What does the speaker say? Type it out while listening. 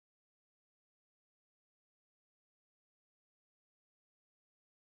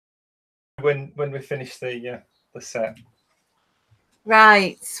when we finish the set.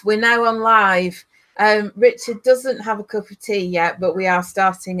 Right, we're now on live. Richard doesn't have a cup of tea yet, but we are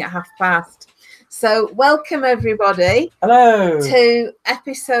starting at past. So welcome everybody. Hello to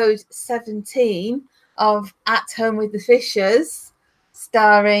episode 17 of At Home with the Fishers,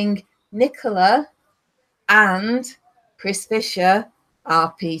 starring Nicola and Chris Fisher,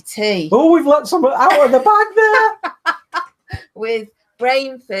 RPT. Oh, we've let some out of the bag there. With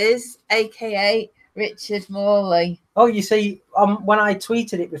Brain Fizz, aka Richard Morley. Oh, you see, when I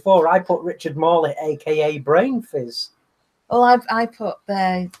tweeted it before, I put Richard Morley, aka Brain Fizz. Well, I put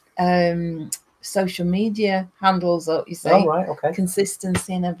their social media handles up, you see. Oh, right, okay.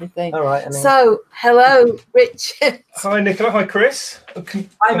 Consistency and everything. All right. So, hello, Richard. Hi, Nicola. Hi, Chris.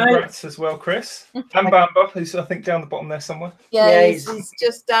 Congrats as well, Chris. And Bamba, who's, I think, down the bottom there somewhere. Yeah, he's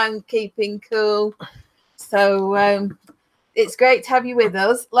just down keeping cool. So, it's great to have you with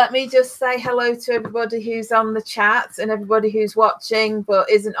us. Let me just say hello to everybody who's on the chat and everybody who's watching but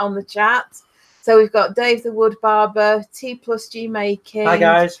isn't on the chat. So, we've got Dave the Wood Barber, T+G Making. Hi,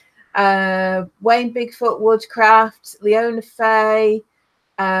 guys. Wayne Bigfoot Woodcraft, Leona Faye,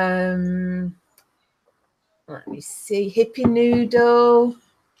 let me see, Hippie Noodle,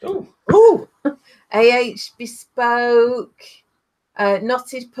 AH Bespoke,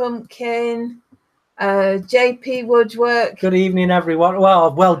 Knotted Pumpkin, JP Woodwork. Good evening, everyone.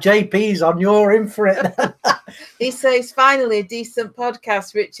 Well, JP's on. You're in for it. He says, finally, a decent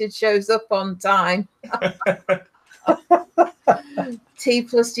podcast. Richard shows up on time.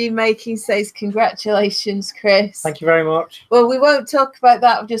 T+G Making says, congratulations, Chris. Thank you very much. Well, we won't talk about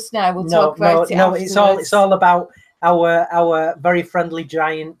that just now. We'll talk about it afterwards. It's all about our very friendly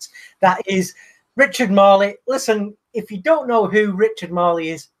giant. That is Richard Morley. Listen, if you don't know who Richard Morley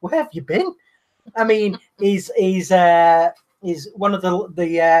is, where have you been? I mean, he's one of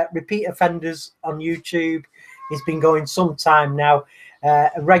the repeat offenders on YouTube. He's been going some time now.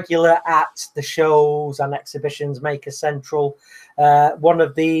 A regular at the shows and exhibitions, Maker Central, one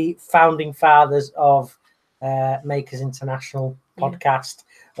of the founding fathers of Makers International podcast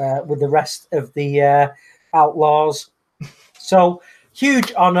with the rest of the outlaws. So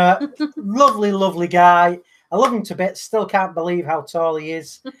huge honor, lovely guy. I love him to bits. Still can't believe how tall he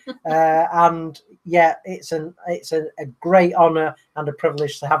is, and yeah, it's a great honor and a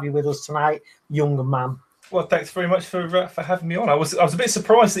privilege to have you with us tonight, young man. Well, thanks very much for having me on. I was a bit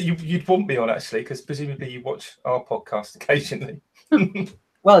surprised that you'd want me on, actually, because presumably you watch our podcast occasionally.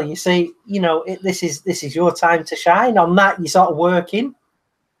 Well, you see, this is your time to shine. On that, you're sort of working,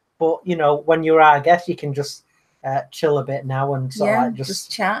 but when you're our guest, you can just chill a bit now and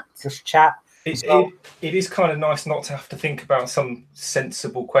just chat. It is kind of nice not to have to think about some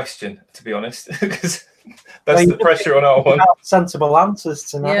sensible question, to be honest, because that's the pressure on our one. Sensible answers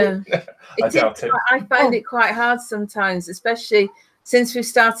tonight. Yeah. I find it quite hard sometimes, especially since we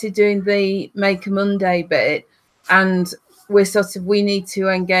started doing the Maker Monday bit, and we need to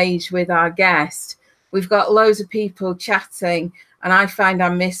engage with our guest. We've got loads of people chatting, and I find I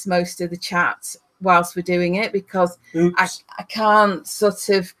miss most of the chat whilst we're doing it because I can't sort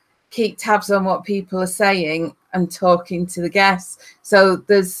of keep tabs on what people are saying and talking to the guests. So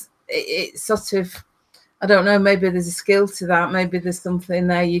it's sort of, I don't know, maybe there's a skill to that. Maybe there's something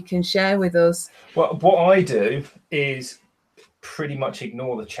there you can share with us. Well, what I do is pretty much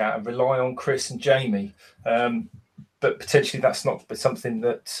ignore the chat and rely on Chris and Jamie. But potentially that's not something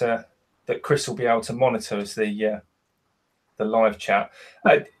that Chris will be able to monitor as the live chat.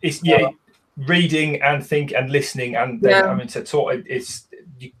 It's reading and think and listening and then having to talk.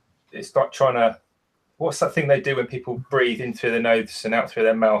 It's like trying to, what's that thing they do when people breathe in through their nose and out through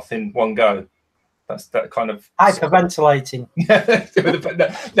their mouth in one go? That's that kind of hyperventilating.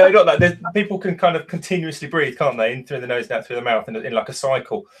 No, not that. People can kind of continuously breathe, can't they? In through the nose and out through the mouth, in like a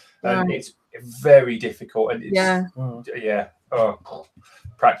cycle. And it's very difficult. And it's,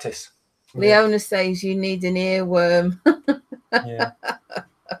 practice. Leona says you need an earworm. Yeah.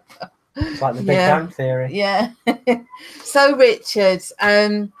 It's like the Big Bang Theory. Yeah. So, Richard,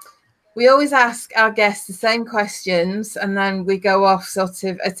 we always ask our guests the same questions and then we go off sort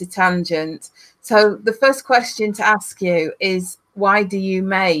of at a tangent. So the first question to ask you is, why do you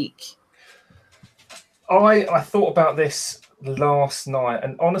make? I thought about this last night,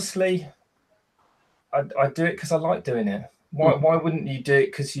 and honestly, I do it because I like doing it. Why wouldn't you do it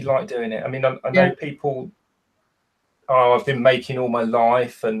because you like doing it? I mean, I know people, I've been making all my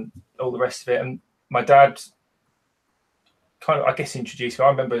life and all the rest of it. And my dad kind of, I guess, introduced me. I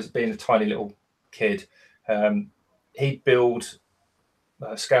remember as being a tiny little kid, he'd build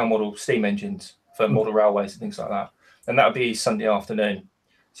scale model steam engines for model railways and things like that. And that would be Sunday afternoon.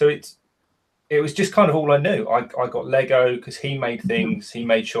 So it was just kind of all I knew. I got Lego because he made things. He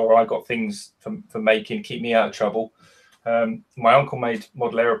made sure I got things for making, keep me out of trouble. My uncle made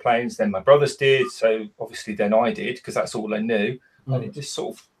model aeroplanes, then my brothers did. So obviously then I did, because that's all I knew. And it just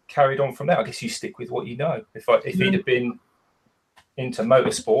sort of carried on from there. I guess you stick with what you know. If he'd have been into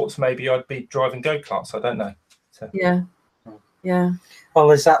motorsports, maybe I'd be driving go-karts. I don't know. So. Yeah.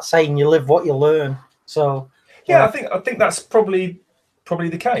 Well, is that saying you live what you learn? So yeah, I think that's probably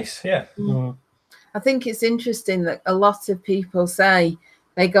the case. Yeah. I think it's interesting that a lot of people say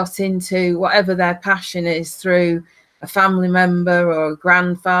they got into whatever their passion is through a family member or a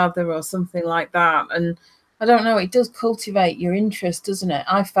grandfather or something like that. And I don't know, it does cultivate your interest, doesn't it?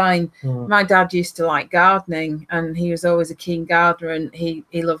 I find my dad used to like gardening, and he was always a keen gardener, and he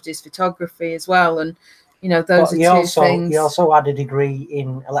loved his photography as well. And, you know, those are two things. He also had a degree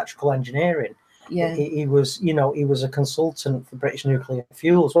in electrical engineering. Yeah. He was, you know, he was a consultant for British Nuclear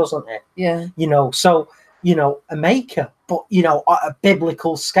Fuels, wasn't he? Yeah. You know, so, you know, a maker, but, you know, at a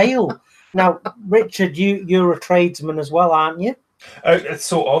biblical scale. Now, Richard, you're a tradesman as well, aren't you?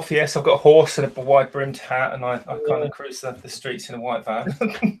 Sort of, yes. I've got a horse and a wide-brimmed hat, and I kind of cruise the streets in a white van.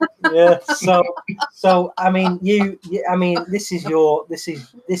 Yeah. So I mean, I mean, this is your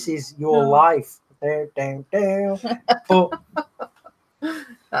life. Down. But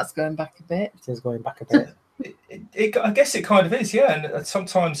that's going back a bit. It is going back a bit. I guess it kind of is, yeah. And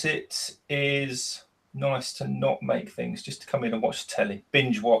sometimes it is nice to not make things, just to come in and watch telly,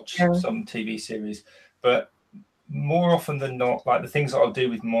 binge watch some TV series. But more often than not, like the things that I'll do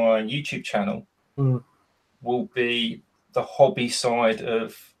with my YouTube channel will be the hobby side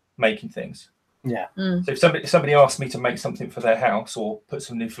of making things. Yeah. So if somebody asks me to make something for their house or put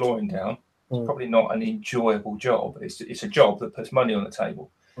some new flooring down, it's probably not an enjoyable job. It's a job that puts money on the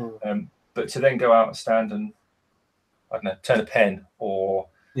table. But to then go out and stand and, I don't know, turn a pen or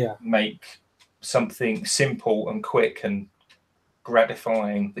make something simple and quick and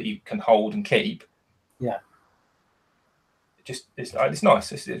gratifying that you can hold and keep. Yeah. It's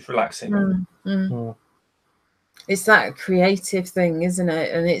nice. It's relaxing. It's that creative thing, isn't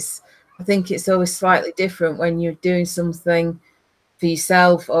it? And I think it's always slightly different when you're doing something for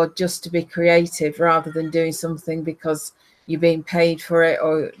yourself or just to be creative, rather than doing something because you're being paid for it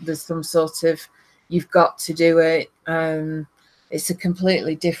or there's some sort of you've got to do it. It's a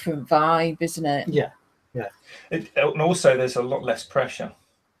completely different vibe, isn't it? Yeah. And also there's a lot less pressure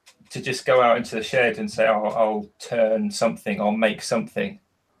to just go out into the shed and say, I'll turn something, I'll make something,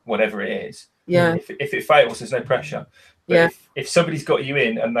 whatever it is. Yeah. If it fails, there's no pressure. But if somebody's got you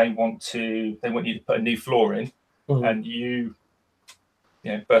in and they want you to put a new floor in, and you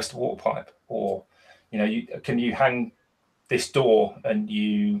burst a water pipe, or can you hang this door and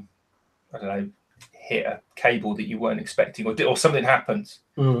you, I don't know, hit a cable that you weren't expecting, or something happens.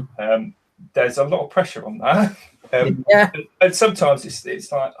 There's a lot of pressure on that. And sometimes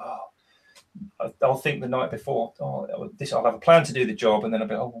it's like, I'll think the night before, I'll have a plan to do the job, and then I'll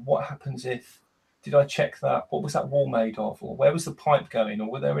be, what happens if, did I check that? What was that wall made of? Or where was the pipe going?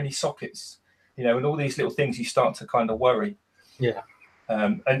 Or were there any sockets? And all these little things you start to kind of worry. Yeah.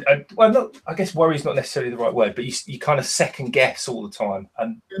 And well, I guess worry is not necessarily the right word, but you kind of second guess all the time,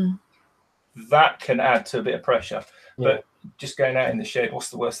 and that can add to a bit of pressure. But just going out in the shed, what's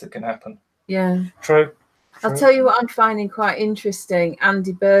the worst that can happen? Yeah. True. I'll tell you what I'm finding quite interesting.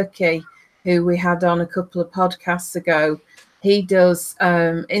 Andy Berkey, who we had on a couple of podcasts ago, he does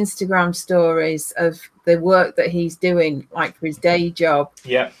Instagram stories of the work that he's doing, like for his day job.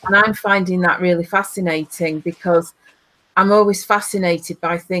 Yeah. And I'm finding that really fascinating, because I'm always fascinated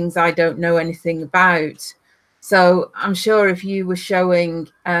by things I don't know anything about. So I'm sure if you were showing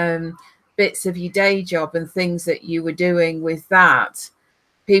bits of your day job and things that you were doing with that,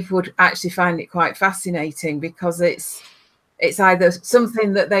 people would actually find it quite fascinating, because it's either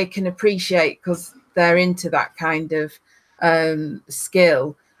something that they can appreciate because they're into that kind of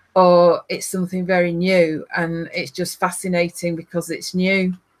skill, or it's something very new and it's just fascinating because it's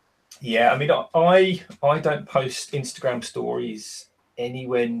new. Yeah, I mean, I don't post Instagram stories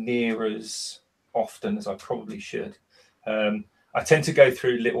anywhere near as often as I probably should. I tend to go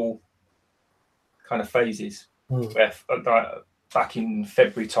through little kind of phases. Where, back in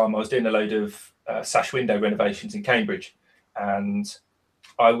February time, I was doing a load of sash window renovations in Cambridge, and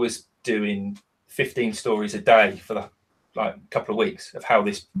I was doing 15 stories a day for the couple of weeks of how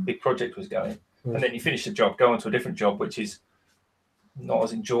this big project was going. And then you finish the job, go on to a different job, which is not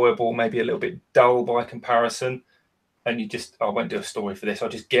as enjoyable, maybe a little bit dull by comparison, and you just, I won't do a story for this, I'll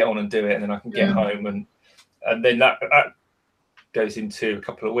just get on and do it, and then I can get home, and then that goes into a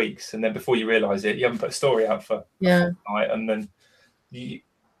couple of weeks, and then before you realize it, you haven't put a story out for a fortnight, and then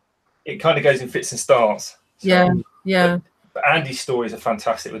it kind of goes in fits and starts. So, yeah. But Andy's stories are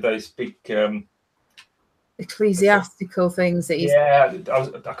fantastic with those big ecclesiastical things that he's. Yeah,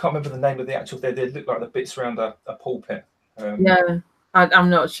 I can't remember the name of the actual. They look like the bits around a pulpit. I'm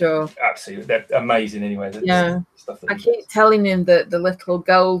not sure. Absolutely, they're amazing. Anyway, stuff that I keep telling him that the little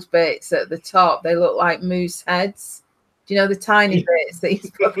gold bits at the top, they look like moose heads. Do you know the tiny bits that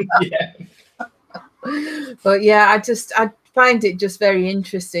he's got? Yeah. But yeah, I find it just very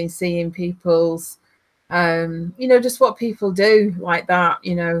interesting seeing people's, just what people do like that,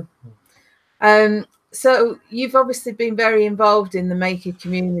 So you've obviously been very involved in the maker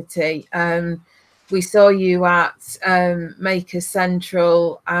community. We saw you at Maker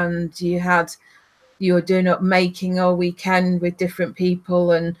Central, and you were doing up making all weekend with different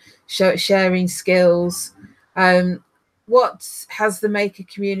people and sharing skills. What has the maker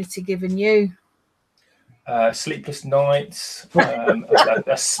community given you? Sleepless nights,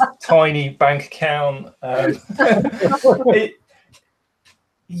 a tiny bank account.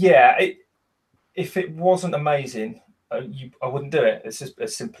 If it wasn't amazing, I wouldn't do it. It's just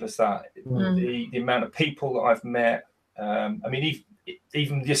as simple as that. The amount of people that I've met.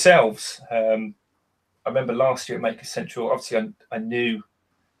 Even yourselves. I remember last year at Maker Central. Obviously, I knew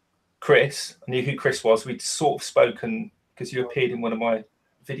Chris. I knew who Chris was. We'd sort of spoken because you appeared in one of my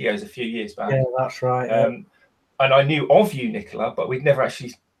videos a few years back. Yeah, that's right. And I knew of you, Nicola, but we'd never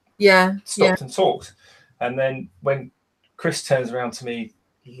actually stopped and talked. And then when Chris turns around to me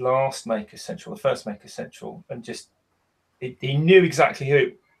last Maker Central, the first Maker Central, and just he knew exactly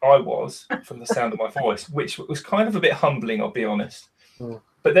who I was from the sound of my voice, which was kind of a bit humbling, I'll be honest.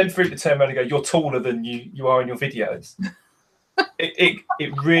 But then for him to turn around and go, "You're taller than you are in your videos," it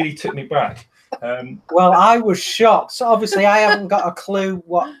really took me back. Well, I was shocked. So obviously, I haven't got a clue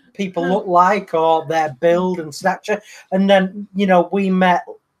what people look like or their build and stature. And then, we met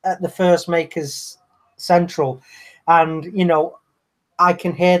at the first Makers Central, and I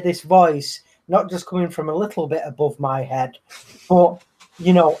can hear this voice not just coming from a little bit above my head, but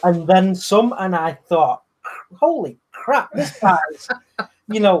and then some, and I thought, holy crap, this guy's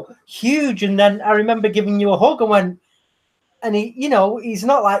huge. And then I remember giving you a hug and went, and he, he's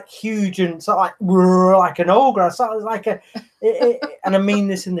not like huge and sort of like an ogre. So it was like and I mean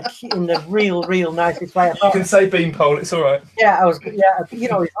this in the real nicest way. You can say beanpole, it's all right. Yeah,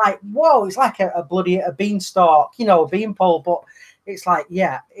 it's like, whoa, it's like a beanstalk, a beanpole, but it's like,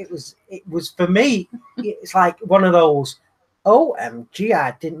 it was for me. It's like one of those, OMG,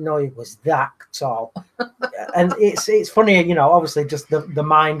 I didn't know it was that tall. And it's funny, obviously just the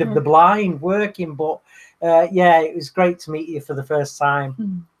mind of the blind working, but it was great to meet you for the first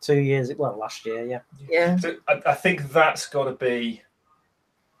time 2 years. Well, last year, yeah. So I think that's got to be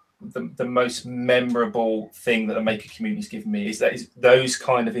the most memorable thing that the maker community's given me is those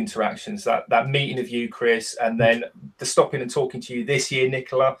kind of interactions, that meeting of you, Chris, and then the stopping and talking to you this year,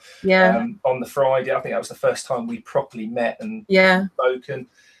 Nicola. On the Friday, I think that was the first time we properly met and spoken.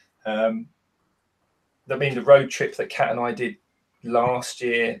 The road trip that Kat and I did last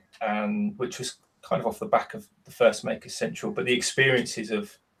year, which was kind of off the back of the first Maker Central, but the experiences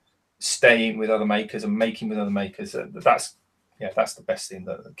of staying with other makers and making with other makers, that's the best thing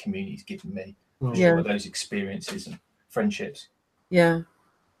that the community's given me. Those experiences and friendships.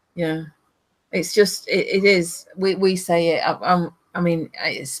 It's just it is. We say it.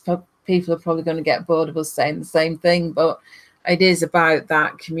 People are probably going to get bored of us saying the same thing, but it is about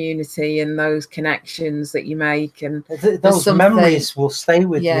that community and those connections that you make, and those memories will stay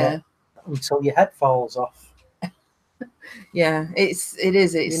with you until your head falls off. It is.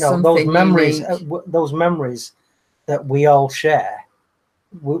 It's those memories. Those memories that we all share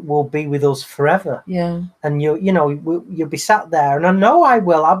will be with us forever. And you'll be sat there, and I know I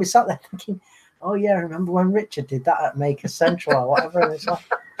will. I'll be sat there thinking, "Oh yeah, I remember when Richard did that at Maker Central or whatever." And it's like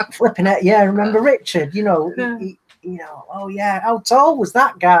flipping it. Yeah, I remember Richard. Oh yeah, how tall was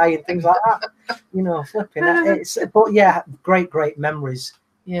that guy and things like that. Flipping it. But great memories.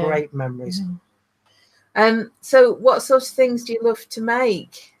 Great memories. So what sort of things do you love to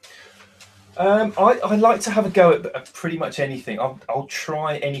make? I like to have a go at pretty much anything. I'll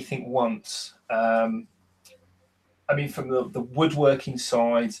try anything once. From the woodworking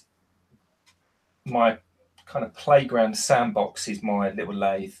side, my kind of playground sandbox is my little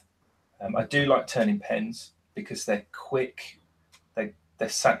lathe. I do like turning pens because they're quick, they're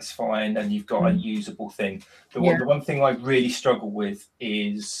satisfying, and you've got a usable thing. The one thing I really struggle with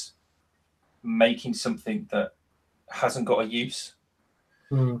is making something that hasn't got a use.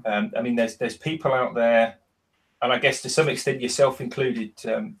 There's people out there, and I guess to some extent yourself included,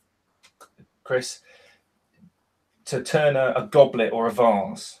 Chris, to turn a goblet or a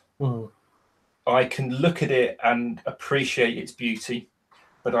vase I can look at it and appreciate its beauty,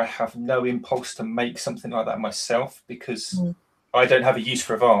 but I have no impulse to make something like that myself because I don't have a use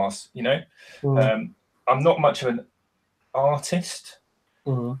for a vase, you know. I'm not much of an artist,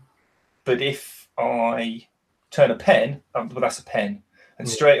 but if I turn a pen, well, that's a pen, and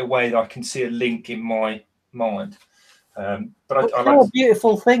straight away I can see a link in my mind. But I like a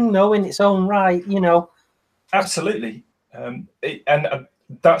beautiful thing, though, in its own right, you know. Absolutely, and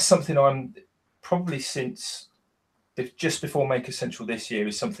that's something I'm probably since just before Maker Central this year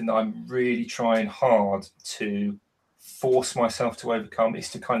is something that I'm really trying hard to force myself to overcome, is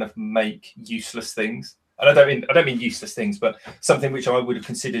to kind of make useless things. And I don't mean useless things, but something which I would have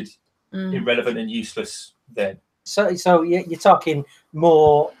considered irrelevant and useless then. So you're talking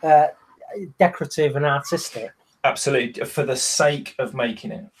more decorative and artistic. Absolutely, for the sake of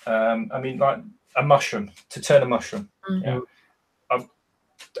making it. I mean, like a mushroom, to turn a mushroom. Yeah.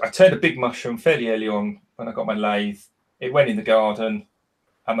 I turned a big mushroom fairly early on when I got my lathe. It went in the garden,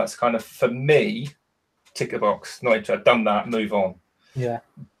 and that's kind of, for me, tick the box. Not I've done that, move on. Yeah.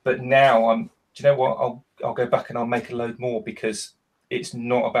 But now do you know what? I'll go back and I'll make a load more, because it's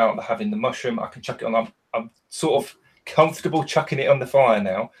not about having the mushroom. I can chuck it on. I'm sort of comfortable chucking it on the fire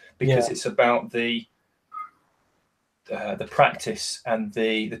now, because it's about the practice and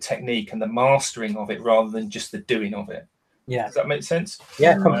the technique and the mastering of it, rather than just the doing of it. Yeah. Does that make sense?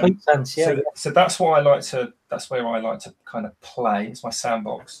 Yeah, complete sense. Yeah. So that's why that's where I like to kind of play. It's my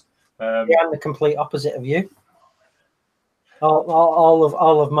sandbox. I'm the complete opposite of you.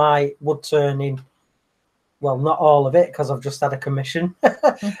 All of my wood turning, well, not all of it, because I've just had a commission.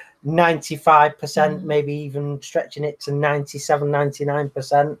 95%, maybe even stretching it to 97,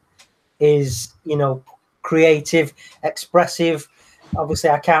 99% is, you know, creative, expressive.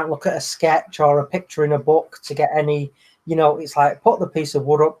 Obviously, I can't look at a sketch or a picture in a book to get any, you know, it's like put the piece of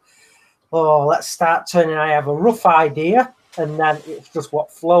wood up. Oh, let's start turning. I have a rough idea, and then it's just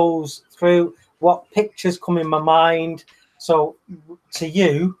what flows through, what pictures come in my mind. So to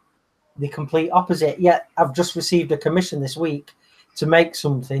you, the complete opposite. Yet I've just received a commission this week to make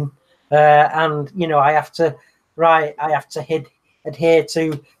something, and you know, I have to adhere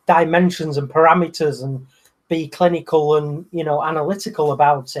to dimensions and parameters and be clinical and, you know, analytical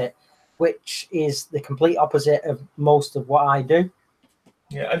about it, which is the complete opposite of most of what I do.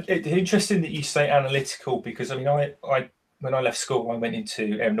 Yeah, it's interesting that you say analytical, because I mean, I when I left school, I went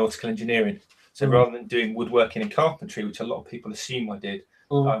into aeronautical engineering. So rather than doing woodworking and carpentry, which a lot of people assume I did,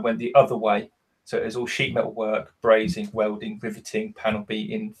 I went the other way. So it was all sheet metal work, brazing, welding, riveting, panel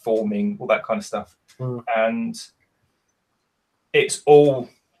beating, forming, all that kind of stuff. And it's all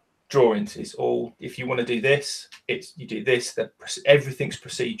drawings. It's all, if you want to do this, you do this. Everything's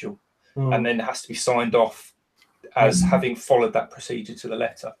procedural, and then it has to be signed off as having followed that procedure to the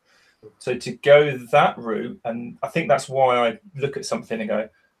letter. So to go that route, and I think that's why I look at something and go,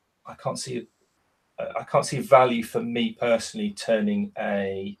 I can't see value for me personally turning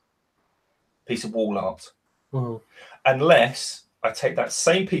a piece of wall art, unless I take that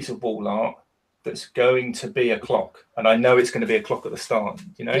same piece of wall art that's going to be a clock, and I know it's going to be a clock at the start,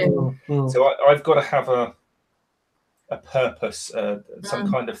 you know. So I've got to have a purpose,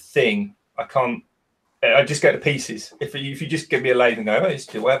 some kind of thing. I just get the pieces. If you just give me a lathe and go, oh,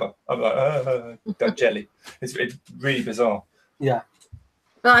 it's whatever, I'm like, jelly. It's really bizarre. Yeah.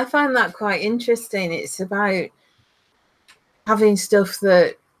 But I find that quite interesting. It's about having stuff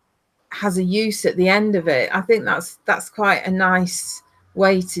that has a use at the end of it. I think that's quite a nice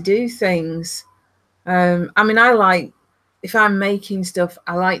way to do things. I mean, if I'm making stuff,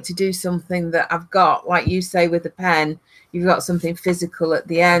 I like to do something that I've got, like you say with a pen, you've got something physical at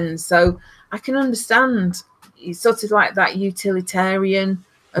the end. So I can understand it's sort of like that utilitarian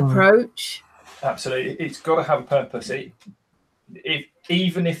approach. Absolutely. It's got to have a purpose.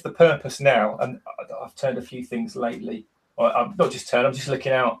 Even if the purpose now, and I've turned a few things lately, I'm not just turned, I'm just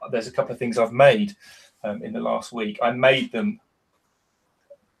looking out. There's a couple of things I've made in the last week. I made them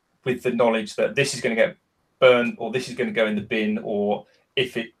with the knowledge that this is going to get burned, or this is going to go in the bin, or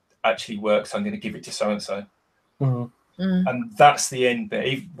if it actually works, I'm going to give it to so-and-so. And that's the end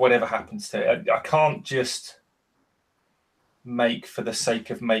bit, whatever happens to it. I can't just make for the sake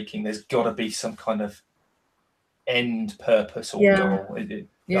of making. There's got to be some kind of end purpose or goal.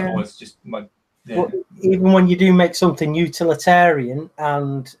 Otherwise, just my... Yeah. Well, even when you do make something utilitarian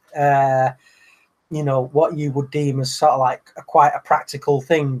and you know, what you would deem as sort of like quite a practical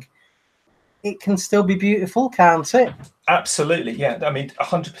thing, it can still be beautiful, can't it? Absolutely, yeah. I mean,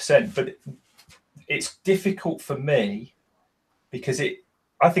 100%. But it's difficult for me because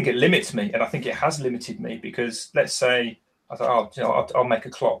I think it limits me, and I think it has limited me, because let's say I thought, oh, you know, I'll make a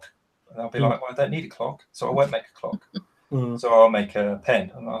clock. And I'll be like, well, I don't need a clock, so I won't make a clock. So I'll make a pen.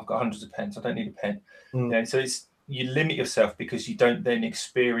 And I've got hundreds of pens. I don't need a pen. You know, so you limit yourself because you don't then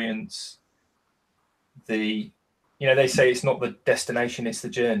experience the, you know, they say it's not the destination, it's the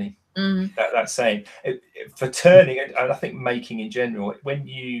journey. That saying. For turning, and I think making in general, when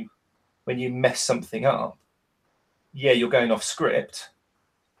you mess something up, yeah, you're going off script,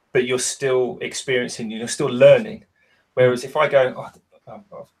 but you're still experiencing, you're still learning. Whereas if I go,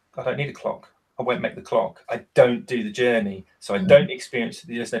 oh, I don't need a clock, I won't make the clock, I don't do the journey, so I don't experience,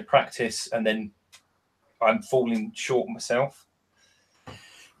 there's no practice, and then I'm falling short myself.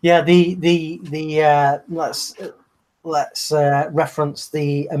 Yeah, let's reference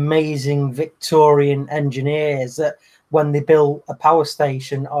the amazing Victorian engineers that when they built a power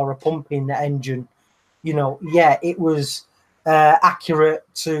station or a pumping engine, you know, yeah, it was accurate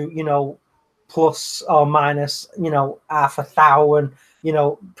to, you know, plus or minus, you know, half a thou, and, you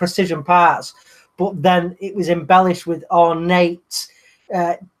know, precision parts. But then it was embellished with ornate,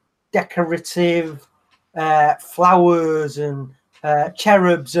 decorative flowers and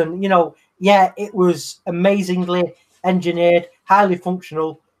cherubs, and, you know, yeah, it was amazingly engineered, highly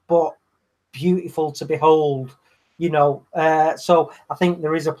functional, but beautiful to behold, you know. So I think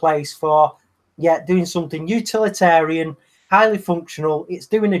there is a place for, yeah, doing something utilitarian, highly functional. It's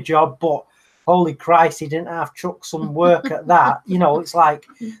doing a job, but holy Christ, he didn't have chuck some work at that. You know, it's like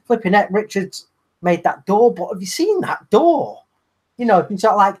flipping it. Richard's made that door, but have you seen that door? You know, it's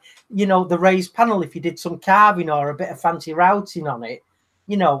sort of like, you know, the raised panel, if you did some carving or a bit of fancy routing on it,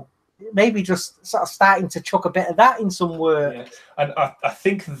 you know, maybe just sort of starting to chuck a bit of that in some work. Yeah. And I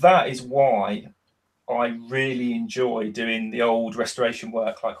think that is why I really enjoy doing the old restoration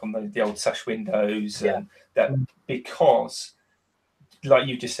work, like on the old sash windows, and that, because, like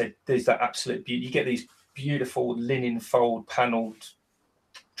you just said, there's that absolute beauty. You get these beautiful linen fold panelled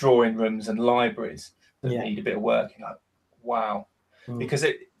drawing rooms and libraries that need a bit of work. You're like, wow, because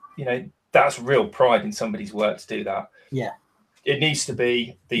it, you know, that's real pride in somebody's work to do that. Yeah. It needs to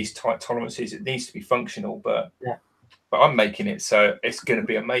be these tight tolerances. It needs to be functional, but I'm making it, so it's going to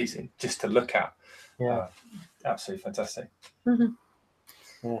be amazing just to look at. Yeah, absolutely fantastic.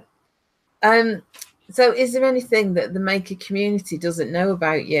 So, is there anything that the maker community doesn't know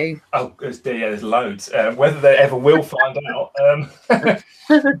about you? Oh, there's loads. Whether they ever will find out.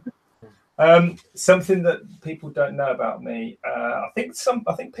 Something that people don't know about me. I think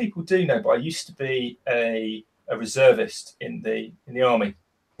people do know, but I used to be a reservist in the army.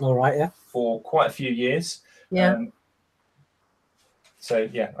 All right, yeah. For quite a few years. Yeah. So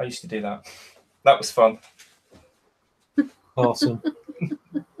yeah, I used to do that. That was fun. Awesome.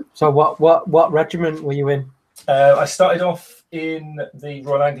 So what regiment were you in? I started off in the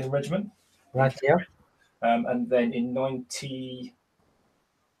Royal Anglian Regiment. Right, yeah. And then in 98,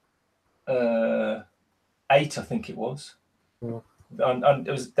 I think it was. And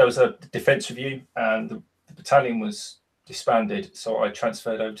there was a defence review, and the battalion was disbanded, so I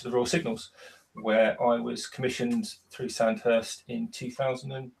transferred over to the Royal Signals, where I was commissioned through Sandhurst in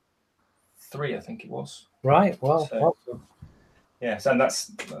 2003, I think it was. Right. Well, awesome. Yes, and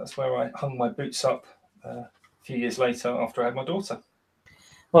that's where I hung my boots up a few years later after I had my daughter.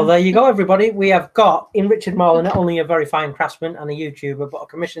 Well, there you go, everybody. We have got in Richard Marley not only a very fine craftsman and a YouTuber, but a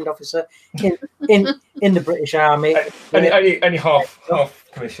commissioned officer in the British Army. Only half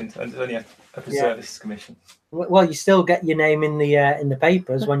commissioned, and only a reservist commission. Well, you still get your name in the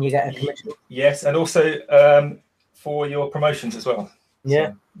papers when you get a commission. Yes, and also for your promotions as well.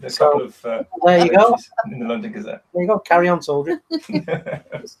 Yeah, so there's a couple of there you go in the London Gazette. There you go. Carry on, soldier.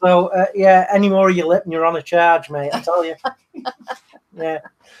 So yeah, any more of your lip and you're on a charge, mate. I tell you. Yeah.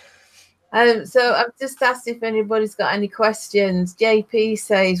 So I've just asked if anybody's got any questions. JP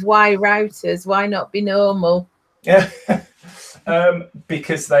says, "Why routers? Why not be normal?" Yeah,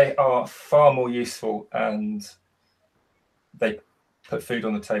 because they are far more useful and they put food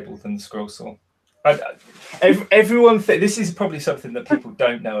on the table than the scroll saw. Everyone this is probably something that people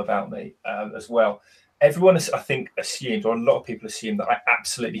don't know about me as well. Everyone has, I think, assumed, or a lot of people assume, that I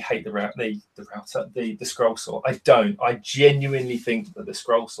absolutely hate the scroll saw. I don't. I genuinely think that the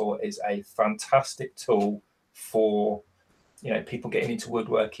scroll saw is a fantastic tool for, you know, people getting into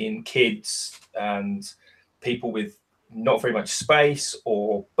woodworking, kids, and people with not very much space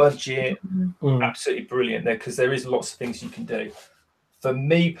or budget. Absolutely brilliant there, because there is lots of things you can do. For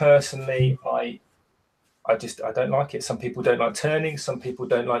me personally, I don't like it. Some people don't like turning. Some people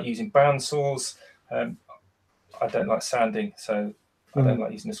don't like using band saws. I don't like sanding, so I don't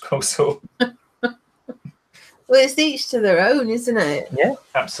like using a scroll saw. Well, it's each to their own, isn't it? Yeah,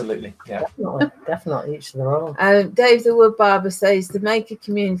 Absolutely. Yeah. definitely each to their own. Dave the Wood Barber says the maker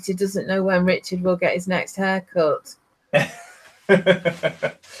community doesn't know when Richard will get his next haircut.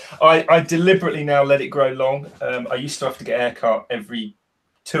 I deliberately now let it grow long. I used to have to get a haircut every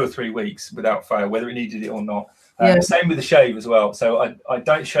 2 or 3 weeks without fail, whether it needed it or not. Same with the shave as well. So I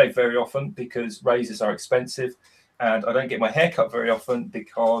don't shave very often because razors are expensive, and I don't get my hair cut very often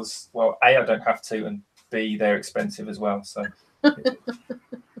because, well, A, I don't have to, and B, they're expensive as well. So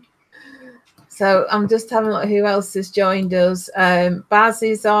So I'm just having a look who else has joined us. Baz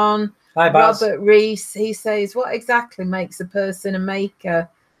is on. Hi, Baz. Robert Reese, he says, what exactly makes a person a maker?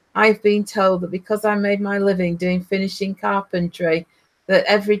 I've been told that because I made my living doing finishing carpentry, that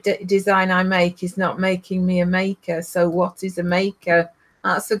every design I make is not making me a maker. So what is a maker?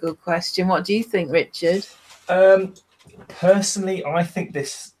 That's a good question. What do you think, Richard? Personally, I think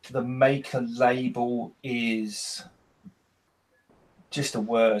the maker label is just a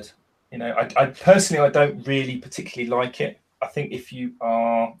word. You know, I personally, I don't really particularly like it. I think if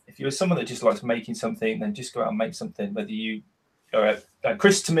you're someone that just likes making something, then just go out and make something. Whether you,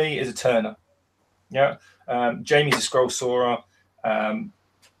 Chris to me is a turner, yeah. Jamie's a scroll sawer. A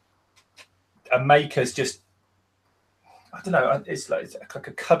maker's just, I don't know. It's like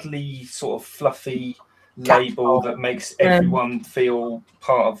a cuddly sort of fluffy label that makes everyone feel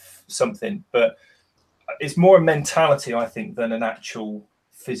part of something. But it's more a mentality, I think, than an actual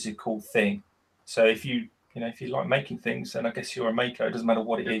physical thing. So if you like making things, then I guess you're a maker. It doesn't matter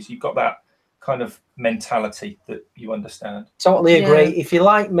what it is. You've got that kind of mentality that you understand. Totally agree. If you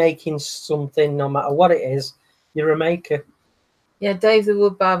like making something, no matter what it is, you're a maker. Yeah, Dave the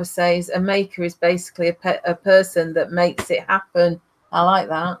Wood Barber says a maker is basically a person that makes it happen. I like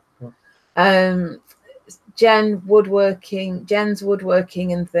that. Yeah. Jen's woodworking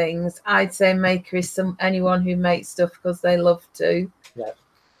and things. I'd say maker is anyone who makes stuff because they love to. Yeah.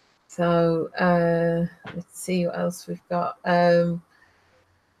 So let's see what else we've got. Got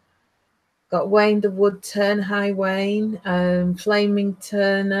Wayne the Wood Turn. Hi, Wayne. Flaming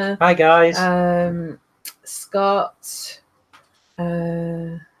Turner. Hi, guys. Scott.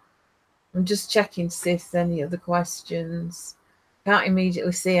 I'm just checking to see if there's any other questions. Can't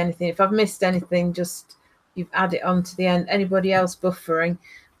immediately see anything. If I've missed anything, just you've added it on to the end. Anybody else buffering?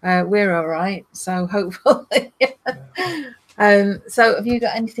 We're all right. So hopefully. So have you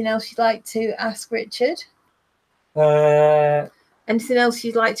got anything else you'd like to ask Richard? Anything else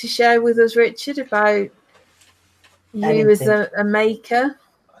you'd like to share with us, Richard, about you as a maker?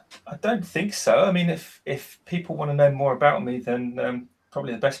 I don't think so. I mean, if people want to know more about me, then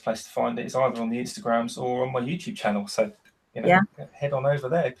probably the best place to find it is either on the Instagrams or on my YouTube channel. So, head on over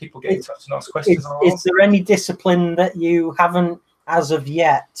there. People get in touch and ask questions. Is there any discipline that you haven't, as of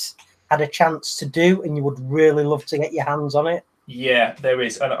yet, had a chance to do and you would really love to get your hands on it? Yeah, there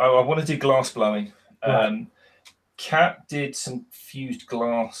is. And I want to do glass blowing. Right. Kat did some fused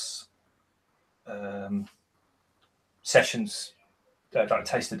glass sessions, like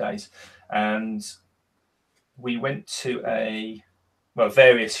taster days, and we went to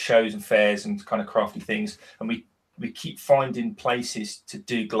various shows and fairs and kind of crafty things, and we keep finding places to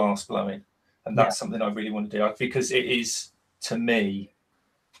do glass blowing, and that's something I really want to do because it is, to me,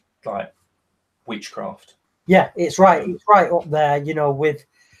 like witchcraft. Yeah, it's right. It's right up there, with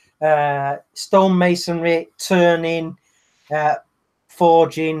stonemasonry, turning,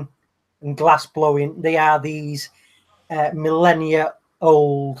 forging, and glass blowing. They are these millennia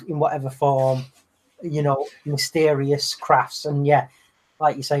old, in whatever form, mysterious crafts. And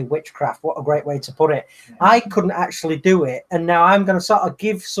like you say, witchcraft. What a great way to put it. I couldn't actually do it, and now I'm going to sort of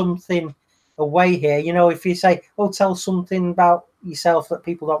give something away here. If you say, tell something about yourself that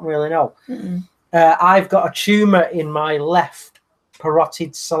people don't really know. I've got a tumor in my left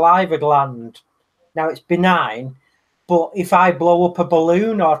parotid saliva gland. Now it's benign, but if I blow up a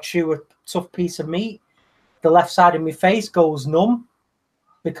balloon or chew a tough piece of meat, the left side of my face goes numb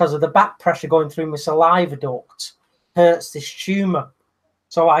because of the back pressure going through my saliva duct. Hurts this tumor.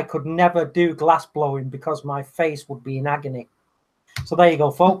 So I could never do glass blowing because my face would be in agony. So there you go,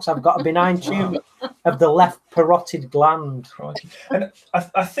 folks. I've got a benign tumor of the left parotid gland. And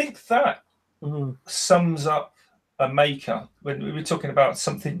I think that sums up a maker. When we were talking about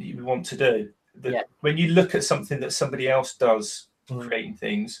something that you want to do, when you look at something that somebody else does, creating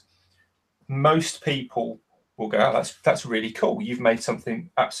things, most people will go, "Oh, that's really cool. You've made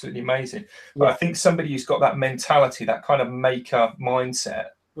something absolutely amazing." But I think somebody who's got that mentality, that kind of maker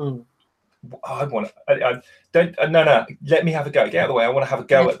mindset, I want to. No. Let me have a go. Get out of the way. I want to have a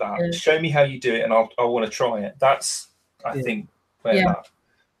go at that. Show me how you do it, and I want to try it. That's I think where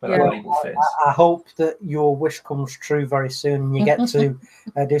when that label fits. I hope that your wish comes true very soon and you get to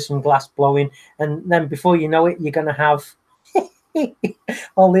do some glass blowing. And then before you know it, you're going to have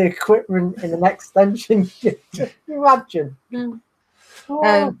all the equipment in an extension. Imagine.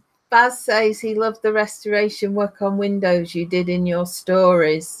 Baz says he loved the restoration work on windows you did in your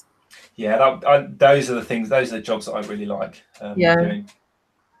stories. Yeah, those are the things. Those are the jobs that I really like doing.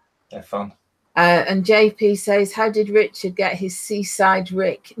 They're fun. And JP says, how did Richard get his Seaside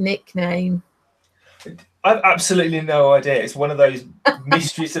Rick nickname? I've absolutely no idea. It's one of those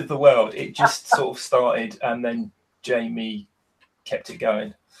mysteries of the world. It just sort of started, and then Jamie kept it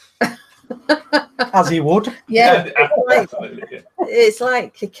going. As he would. Yeah. Absolutely. Yeah. It's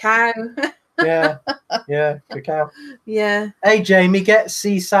like cacao. Yeah, cacao. Yeah. Hey, Jamie, get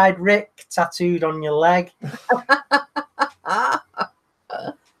Seaside Rick tattooed on your leg.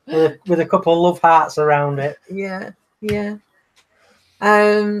 With a couple of love hearts around it. Yeah.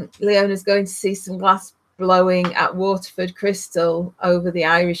 Leona's going to see some glass blowing at Waterford Crystal over the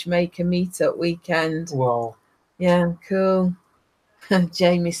Irish Maker Meetup weekend. Whoa. Yeah, cool.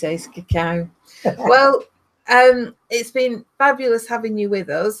 Jamie says cacao. Well, it's been fabulous having you with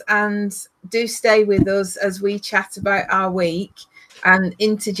us, and do stay with us as we chat about our week and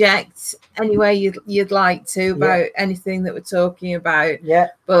interject any way you'd like to about anything that we're talking about. Yeah.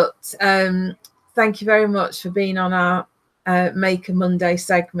 But thank you very much for being on our Maker Monday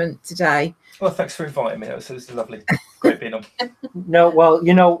segment today. Well, thanks for inviting me. It was lovely. Great being on. No, well,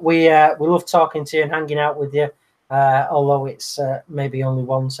 we love talking to you and hanging out with you. Although it's maybe only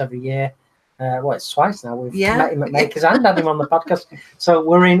once every year. It's twice now. We've met him at Makers and had him on the podcast. So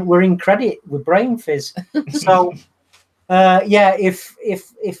we're in credit with Brain Fizz. So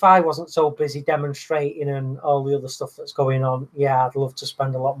if I wasn't so busy demonstrating and all the other stuff that's going on, I'd love to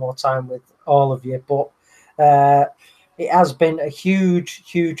spend a lot more time with all of you. But it has been a huge,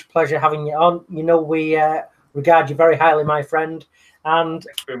 huge pleasure having you on. We regard you very highly, my friend. And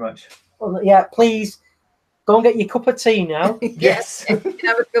thanks very much. Please. Go and get your cup of tea now. Yes. Have a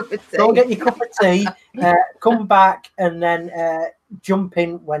cup of tea. Go and get your cup of tea. Come back and then jump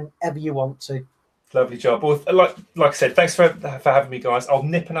in whenever you want to. Lovely job. Well, like I said, thanks for having me, guys. I'll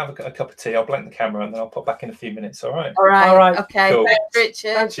nip and have a cup of tea. I'll blank the camera and then I'll pop back in a few minutes. All right. All right. Okay. Cool. Thanks,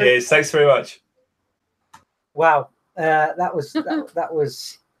 Richard. Cheers. Thanks very much. Wow. That was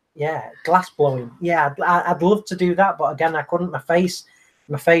glass blowing. Yeah, I'd love to do that, but again, I couldn't.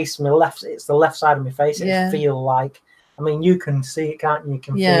 It's the left side of my face. It feel like, you can see it, can't you? You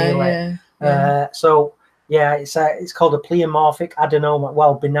can feel it. It's called a pleomorphic adenoma.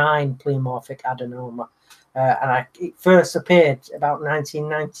 Well, benign pleomorphic adenoma. And it first appeared about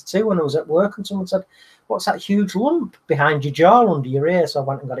 1992 when I was at work, and someone said, "What's that huge lump behind your jaw under your ear?" So I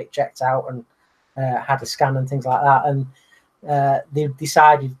went and got it checked out and had a scan and things like that. And they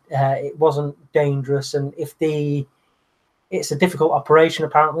decided it wasn't dangerous, and it's a difficult operation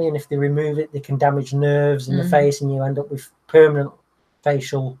apparently, and if they remove it, they can damage nerves in the face, and you end up with permanent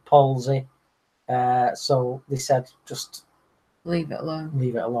facial palsy. So they said, just leave it alone.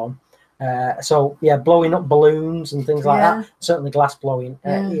 Blowing up balloons and things like that. Certainly glass blowing.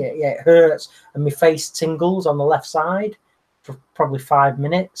 It hurts, and my face tingles on the left side for probably 5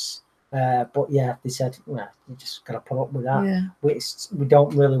 minutes. But they said, you just got to put up with that. Yeah. We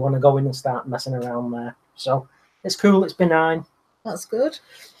don't really want to go in and start messing around there. So it's cool. It's benign. That's good.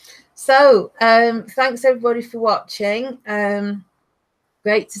 So thanks everybody for watching.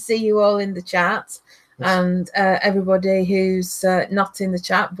 Great to see you all in the chat, and everybody who's not in the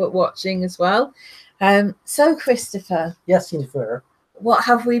chat but watching as well. So Christopher. Yes, Jennifer. What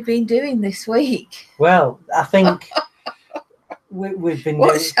have we been doing this week? Well, I think we've been.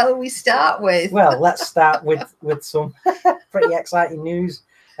 What shall we start with? Well, let's start with some pretty exciting news.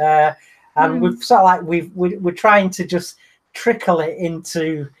 And we've sort of like we're trying to just trickle it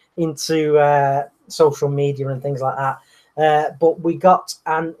into social media and things like that. But we got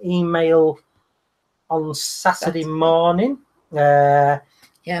an email on Saturday morning. I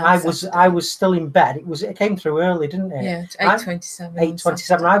was still in bed. It came through early, didn't it? Yeah, 8:27.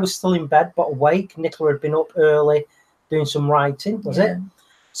 8:27. I was still in bed, but awake. Nicola had been up early doing some writing. Was it?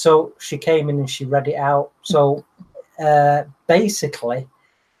 So she came in and she read it out. So basically.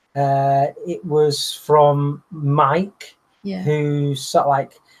 It was from Mike, who's sort of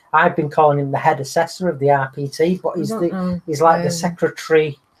like, I've been calling him the head assessor of the RPT, but he's like the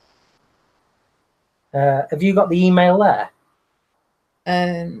secretary. Have you got the email there?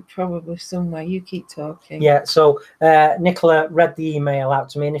 Probably somewhere. You keep talking. Yeah. So Nicola read the email out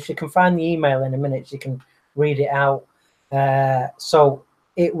to me, and if you can find the email in a minute, you can read it out. So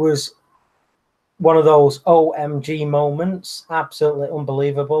it was one of those OMG moments. Absolutely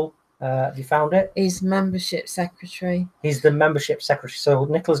unbelievable. Have you found it? He's membership secretary. He's the membership secretary. So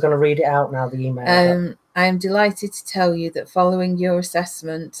Nicola's going to read it out now, the email. I am delighted to tell you that following your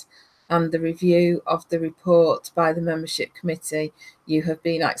assessment and the review of the report by the membership committee, you have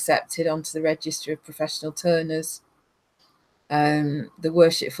been accepted onto the register of professional turners. The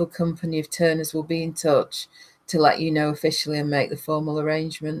Worshipful Company of Turners will be in touch to let you know officially and make the formal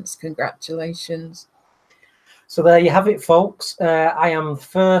arrangements. Congratulations. So there you have it, folks. I am the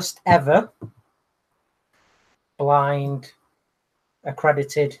first ever blind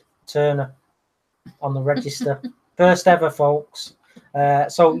accredited turner on the register. First ever, folks.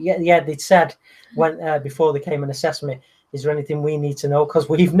 So yeah, they said when before they came and assessed me, is there anything we need to know? Because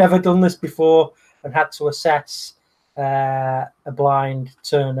we've never done this before and had to assess a blind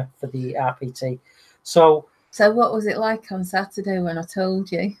turner for the RPT. So what was it like on Saturday when I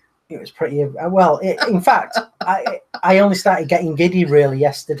told you? It was pretty well. In fact, I only started getting giddy really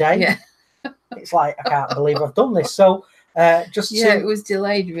yesterday. Yeah. It's like I can't believe I've done this. So it was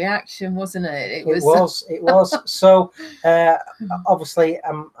delayed reaction, wasn't it? It was. So obviously,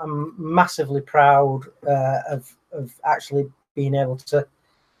 I'm massively proud of actually being able to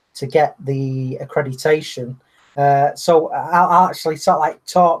get the accreditation. So I'll actually sort of like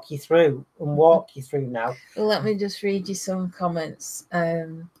talk you through and walk you through now. Well, let me just read you some comments.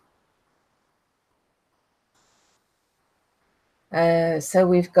 So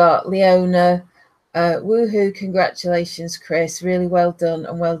we've got Leona, woohoo, congratulations, Chris. Really well done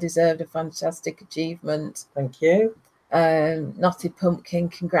and well deserved, a fantastic achievement. Thank you. Knotted Pumpkin,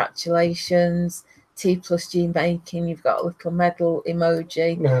 congratulations. T+G Making, you've got a little medal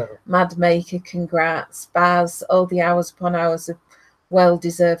emoji. No. Mad Maker, congrats. Baz, all the hours upon hours have well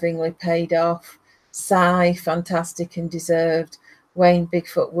deservingly paid off. Sai, fantastic and deserved. Wayne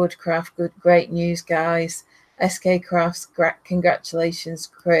Bigfoot Woodcraft, great news, guys. SK Crafts, congratulations,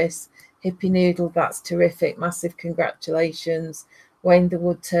 Chris. Hippie Noodle, that's terrific. Massive congratulations. Wayne the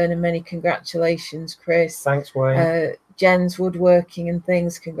Wood Turner, many congratulations, Chris. Thanks, Wayne. Jen's Woodworking and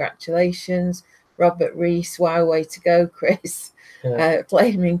Things, congratulations. Robert Reese, wow, way to go, Chris. Yeah.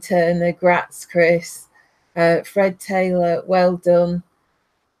 Flaming Turner, grats, Chris. Fred Taylor, well done.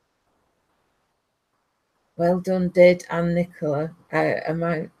 Well done, Did and Nicola.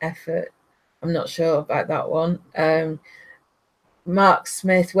 Amount effort. I'm not sure about that one. Mark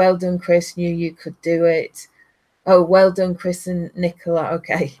Smith, well done, Chris. Knew you could do it. Oh, well done, Chris and Nicola.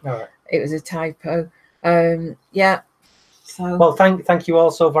 Okay. All right. It was a typo. Yeah. So. Well, thank you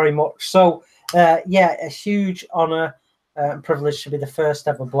all so very much. So, yeah, a huge honour and privilege to be the first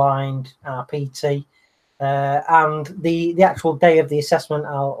ever blind RPT. And the actual day of the assessment,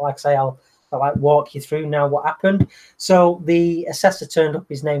 I'll walk you through now what happened. So the assessor turned up.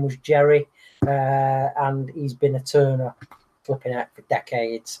 His name was Jerry. And he's been a turner flipping out for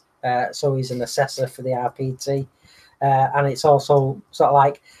decades. So he's an assessor for the RPT. And it's also sort of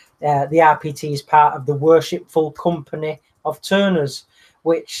like the RPT is part of the Worshipful Company of Turners,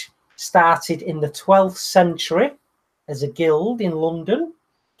 which started in the 12th century as a guild in London.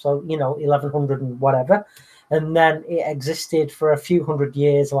 So, 1100 and whatever. And then it existed for a few hundred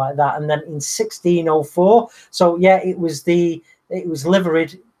years like that. And then in 1604, so yeah, it was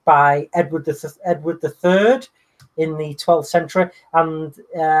liveried by Edward III in the 12th century, and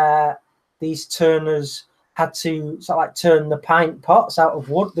these turners had to sort of like turn the pint pots out of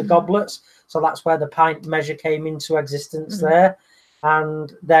wood, the goblets. So that's where the pint measure came into existence there.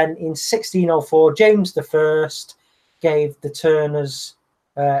 And then in 1604, James I gave the turners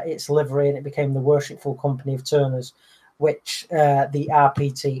its livery, and it became the Worshipful Company of Turners, which the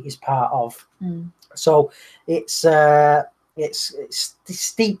RPT is part of. So it's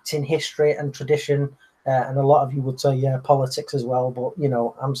steeped in history and tradition, and a lot of you would say politics as well, but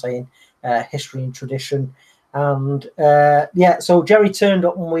I'm saying history and tradition. And so Jerry turned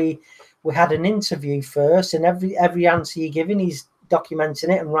up, and we had an interview first, and every answer you're giving, he's documenting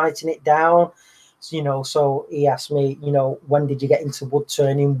it and writing it down. So, so he asked me, when did you get into wood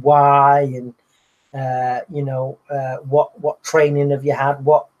turning, why, and what training have you had,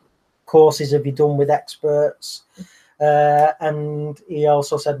 what courses have you done with experts. And he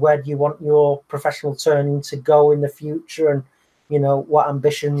also said, where do you want your professional turning to go in the future? And, what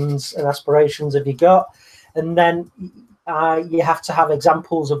ambitions and aspirations have you got? And then you have to have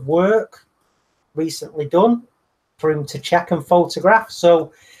examples of work recently done for him to check and photograph.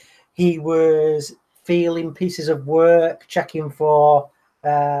 So he was feeling pieces of work, checking for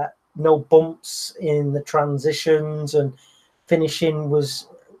no bumps in the transitions, and finishing was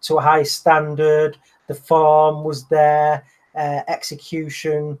to a high standard. The form was there,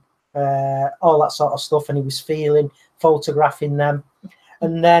 execution all that sort of stuff, and he was photographing them,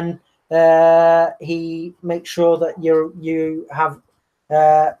 and then he makes sure that you have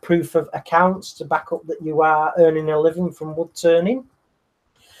proof of accounts to back up that you are earning a living from wood turning,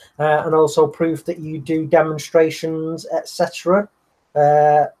 and also proof that you do demonstrations, etc.,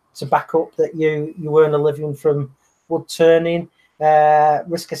 to back up that you earn a living from wood turning.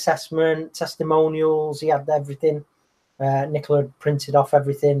 Risk assessment, testimonials, he had everything. Nicola had printed off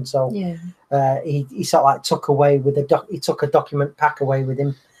everything, so he sort of like took a document pack away with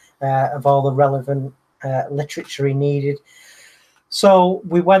him of all the relevant literature he needed. So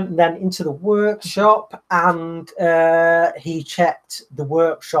we went then into the workshop, and he checked the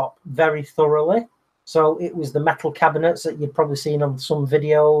workshop very thoroughly. So it was the metal cabinets that you've probably seen on some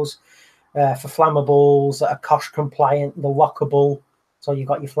videos for flammables that are COSH compliant, the lockable. So you've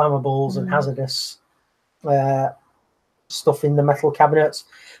got your flammables and hazardous stuff in the metal cabinets.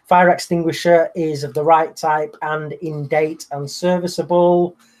 Fire extinguisher is of the right type and in date and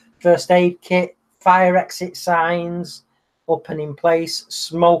serviceable. First aid kit, fire exit signs up and in place,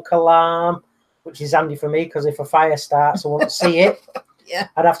 smoke alarm, which is handy for me because if a fire starts, I won't see it. Yeah,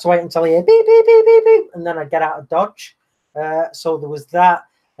 I'd have to wait until I hear beep, beep, beep, beep, beep, and then I'd get out of dodge. So there was that.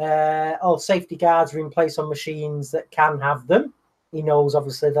 All safety guards are in place on machines that can have them. He knows,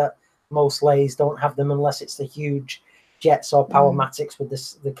 obviously, that most lathes don't have them unless it's the huge jets or Powermatics with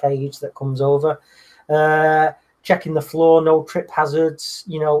the cage that comes over. Checking the floor, no trip hazards,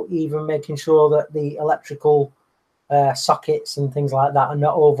 even making sure that the electrical sockets and things like that are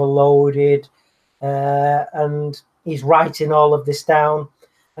not overloaded. And he's writing all of this down.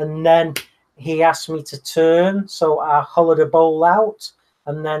 And then he asked me to turn. So I hollowed a bowl out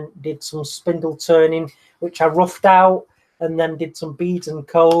and then did some spindle turning, which I roughed out, and then did some beads and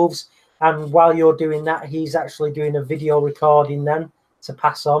coves. And while you're doing that, he's actually doing a video recording then to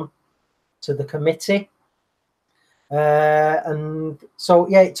pass on to the committee. And so,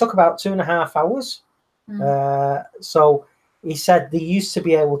 yeah, it took about 2.5 hours. So he said they used to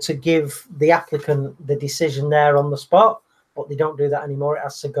be able to give the applicant the decision there on the spot, but they don't do that anymore. It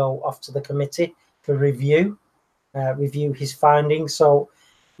has to go off to the committee for review his findings. So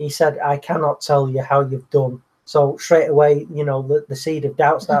he said, I cannot tell you how you've done. So straight away, the seed of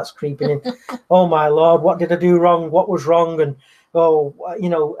doubt starts creeping in. Oh, my Lord, what did I do wrong? What was wrong? And,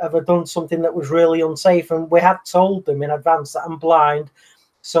 have I done something that was really unsafe? And we had told them in advance that I'm blind.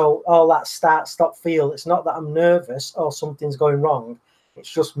 So all that start, stop, feel, it's not that I'm nervous or something's going wrong.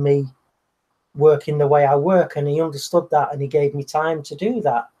 It's just me working the way I work. And he understood that, and he gave me time to do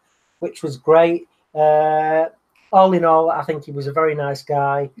that, which was great. All in all, I think he was a very nice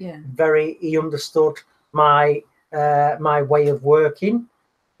guy. Yeah. He understood my way of working,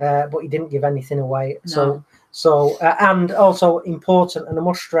 but he didn't give anything away. No. So and also important, and I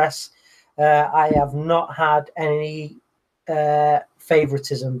must stress, I have not had any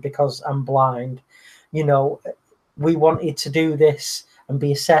favoritism because I'm blind. We wanted to do this and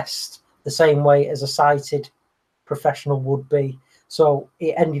be assessed the same way as a sighted professional would be. So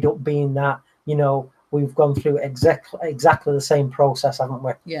it ended up being that, we've gone through exactly the same process, haven't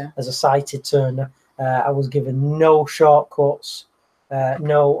we? Yeah. As a sighted turner. I was given no shortcuts,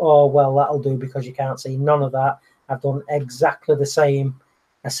 that'll do because you can't see. None of that. I've done exactly the same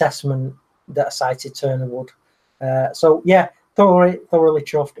assessment that a sighted turner would. So, yeah, thoroughly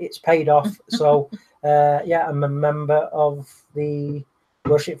chuffed. It's paid off. So, I'm a member of the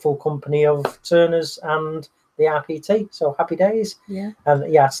Worshipful Company of Turners and the RPT. So, happy days. Yeah.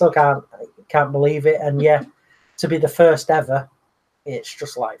 And, I still can't believe it. And, to be the first ever, it's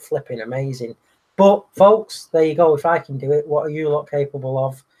just like flipping amazing. But, folks, there you go. If I can do it, what are you lot capable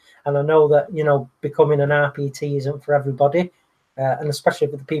of? And I know that, becoming an RPT isn't for everybody, and especially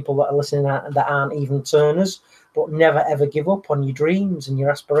for the people that are listening that aren't even turners, but never, ever give up on your dreams and your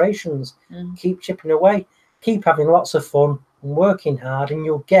aspirations. Keep chipping away. Keep having lots of fun and working hard, and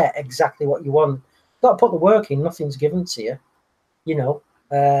you'll get exactly what you want. You've got to put the work in. Nothing's given to you,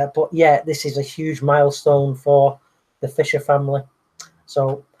 But, this is a huge milestone for the Fisher family.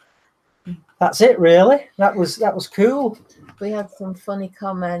 So that's it, really. That was cool. We had some funny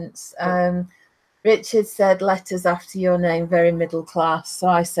comments. Richard said letters after your name, very middle class. So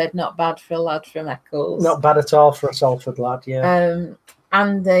I said not bad for a lad from Eccles. Not bad at all for a Salford lad, yeah.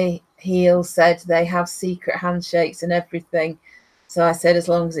 Andy Heel said they have secret handshakes and everything. So I said, as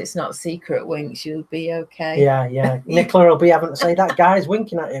long as it's not secret winks, you'll be okay. Yeah. Nicola will be having to say, that guy's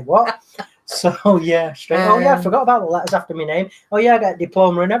winking at you. What? So, straight. I forgot about the letters after my name. I got a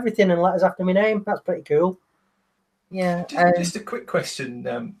diploma and everything and letters after my name. That's pretty cool. Yeah. Just a quick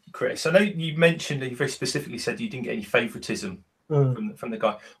question, Chris. I know you mentioned that you very specifically said you didn't get any favoritism from the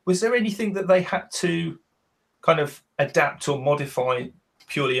guy. Was there anything that they had to kind of adapt or modify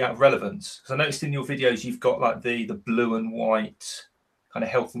purely out of relevance? Because I noticed in your videos you've got like the blue and white kind of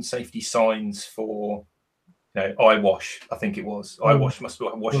health and safety signs for, you know, eye wash. I think it was eye wash. Must be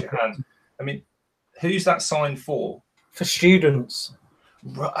like wash your hands. I mean, who's that sign for? For students.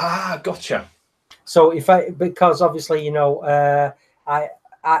 Gotcha. So because obviously, you know, I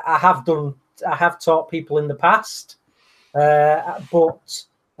have taught people in the past, but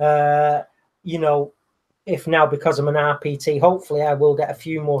you know, if now because I'm an RPT, hopefully I will get a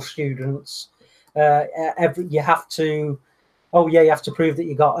few more students. You have to prove that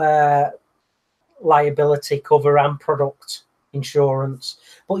you got liability cover and product insurance.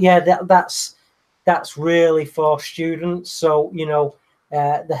 But yeah, that's really for students. So, you know,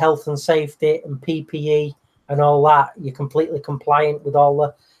 the health and safety and PPE and all that, you're completely compliant with all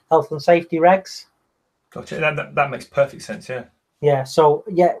the health and safety regs. Gotcha. That makes perfect sense. Yeah. Yeah. So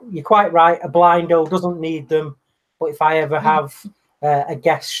yeah, you're quite right. A blindo doesn't need them, but if I ever have a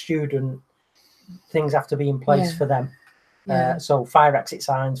guest student, things have to be in place for them. Yeah. So fire exit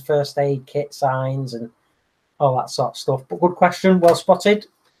signs, first aid kit signs, and all that sort of stuff. But good question, well spotted.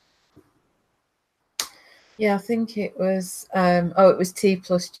 Yeah, I think it was. It was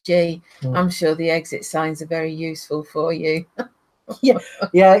T+G. I'm sure the exit signs are very useful for you. yeah,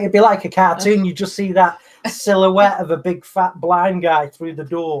 it'd be like a cartoon. You just see that silhouette of a big fat blind guy through the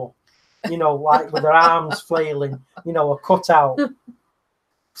door, you know, like with their arms flailing, you know, a cutout.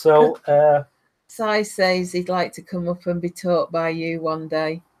 So Si says he'd like to come up and be taught by you one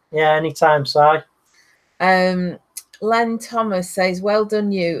day. Yeah, anytime, Si. Len Thomas says, well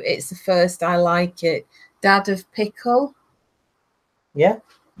done you. It's the first, I like it. Dad of Pickle. Yeah.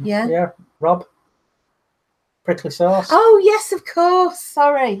 Rob. Prickly sauce. Oh, yes, of course.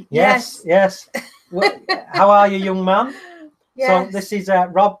 Sorry. Yes. Well, how are you, young man? Yes. So this is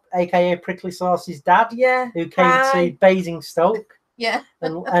Rob, aka Prickly Sauce's dad. Yeah. Who came to Basingstoke. Yeah.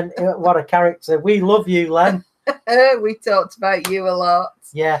 And what a character. We love you, Len. We talked about you a lot.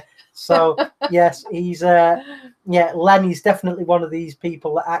 Yeah. So yes, he's Len is definitely one of these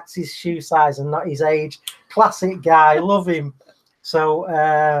people that acts his shoe size and not his age. Classic guy, love him. So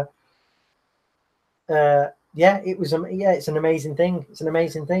it's an amazing thing. It's an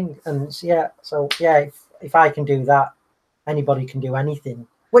amazing thing. And if I can do that, anybody can do anything,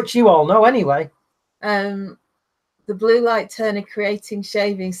 which you all know anyway. The Blue Light Turner creating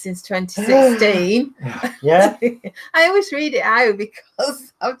shaving since 2016. Yeah. I always read it out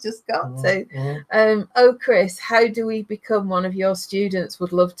because I've just got to. Chris, how do we become one of your students?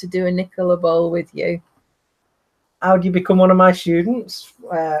 Would love to do a Nicola Bowl with you. How do you become one of my students?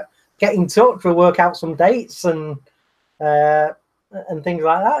 Get in touch. We'll work out some dates and things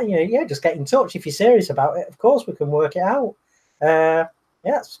like that. Yeah, just get in touch. If you're serious about it, of course, we can work it out.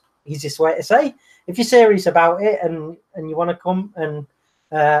 That's the easiest way to say. If you're serious about it and you want to come and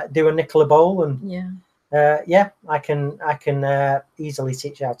do a Nicola Bowl, and I can easily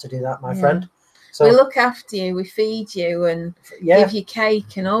teach you how to do that, my friend. So we look after you, we feed you, and give you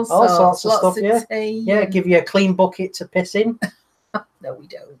cake and all sorts of stuff. Tea. Yeah, give you a clean bucket to piss in. No, we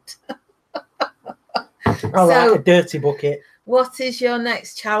don't. Right, a dirty bucket. What is your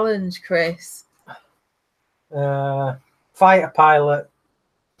next challenge, Chris? Fighter pilot.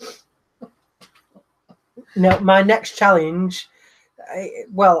 No, my next challenge, a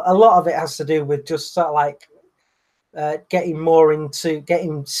lot of it has to do with just sort of like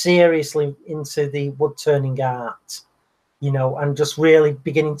getting seriously into the wood turning art, and just really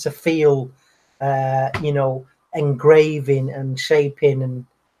beginning to feel, engraving and shaping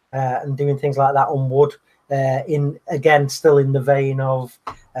and doing things like that on wood. Still in the vein of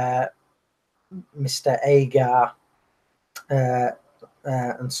Mr. Agar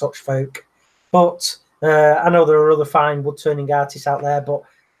and such folk, but. I know there are other fine wood turning artists out there, but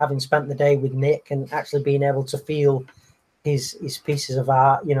having spent the day with Nick and actually being able to feel his pieces of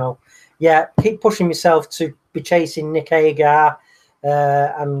art, keep pushing myself to be chasing Nick Agar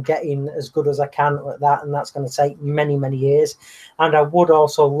and getting as good as I can at that, and that's going to take many, many years. And I would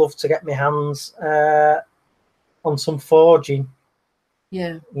also love to get my hands on some forging.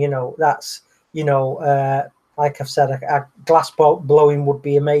 Yeah, that's like I've said, a glass blowing would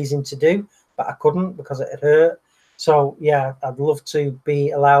be amazing to do. But I couldn't because it had hurt. So yeah, I'd love to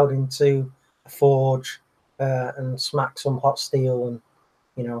be allowed into a forge and smack some hot steel, and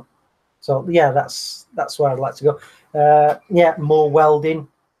So yeah, that's where I'd like to go. More welding,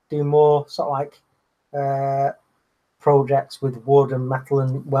 do more sort of like projects with wood and metal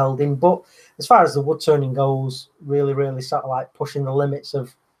and welding. But as far as the wood turning goes, really, really sort of like pushing the limits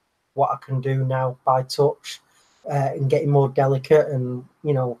of what I can do now by touch. and getting more delicate, and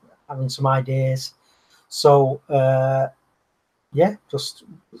having some ideas. So just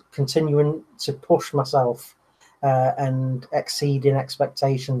continuing to push myself and exceeding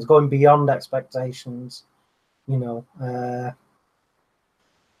expectations, going beyond expectations.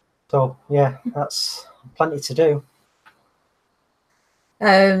 So yeah, that's plenty to do.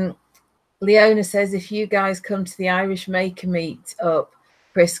 Leona says, if you guys come to the Irish Maker Meet up,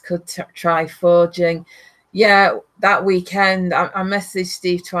 Chris could try forging. Yeah, that weekend, I messaged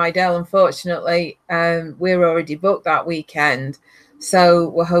Steve Twidell. Unfortunately, we're already booked that weekend. So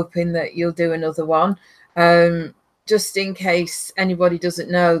we're hoping that you'll do another one. Just in case anybody doesn't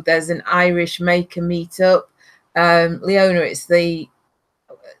know, there's an Irish Maker Meetup. Leona, it's the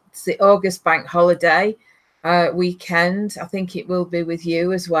August bank holiday weekend. I think it will be with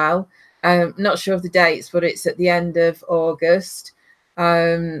you as well. Not sure of the dates, but it's at the end of August.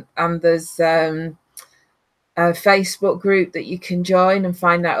 And there's a Facebook group that you can join and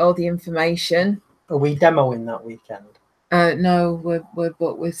find out all the information. Are we demoing that weekend? No, we're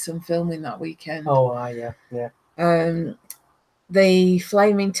booked with some filming that weekend. Oh, yeah. The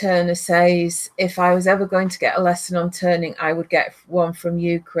Flaming Turner says, if I was ever going to get a lesson on turning, I would get one from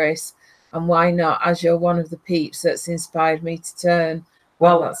you, Chris. And why not, as you're one of the peeps that's inspired me to turn.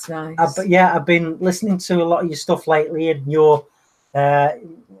 Well, that's nice. I've been listening to a lot of your stuff lately and your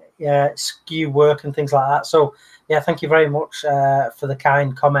skew work and things like that. So, yeah, thank you very much for the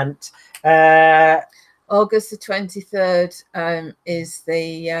kind comment. August the 23rd is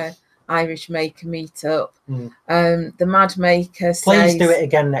the Irish Maker Meetup. The Mad Maker says... Please do it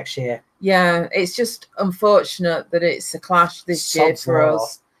again next year. Yeah, it's just unfortunate that it's a clash this year for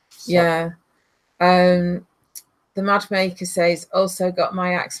us. Yeah. The Mad Maker says, also got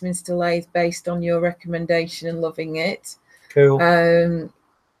my Axminster lathe based on your recommendation and loving it. Cool.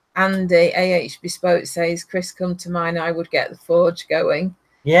 Andy, AH Bespoke says, Chris, come to mine, I would get the forge going.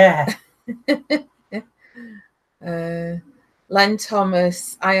 Yeah. Len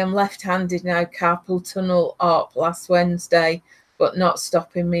Thomas, I am left-handed now, carpal tunnel op last Wednesday, but not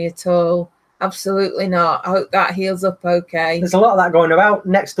stopping me at all. Absolutely not. I hope that heals up okay. There's a lot of that going about.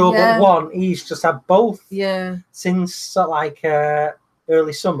 Next door but one, he's just had both. Yeah. Since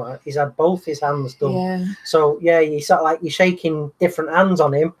early summer, he's had both his hands done. Yeah. So yeah, you're shaking different hands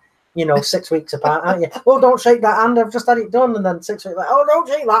on him, 6 weeks apart, aren't you? Oh, don't shake that hand, I've just had it done. And then 6 weeks like, oh, don't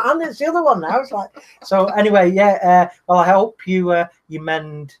shake that hand, it's the other one now. It's like, so anyway, yeah. Well, I hope you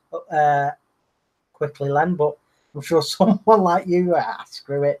mend quickly, Len, but I'm sure someone like you,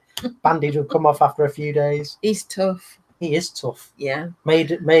 screw it. Bandage will come off after a few days. He's tough. He is tough. Yeah.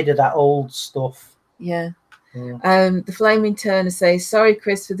 Made of that old stuff. Yeah. The Flaming Turner says, sorry,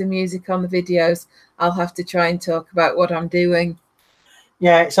 Chris, for the music on the videos. I'll have to try and talk about what I'm doing.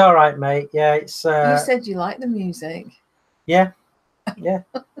 Yeah, it's all right, mate. Yeah, it's... you said you like the music. Yeah. Yeah.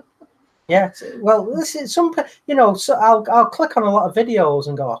 Yeah. Well, listen, so I'll click on a lot of videos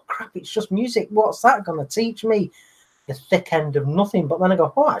and go, oh, crap, it's just music. What's that going to teach me? The thick end of nothing. But then I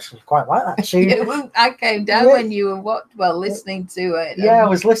go, oh, I actually quite like that tune. I came down when you were listening to it. Yeah, I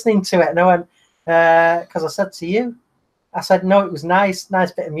was listening to it, and I went, because I said to you, I said, no, it was nice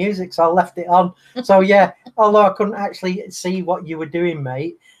bit of music, so I left it on. So yeah, although I couldn't actually see what you were doing,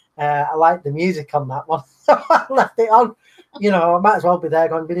 mate, I liked the music on that one. So I left it on. I might as well be there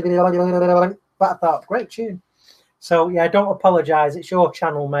going, but I thought, great tune. So yeah, don't apologise. It's your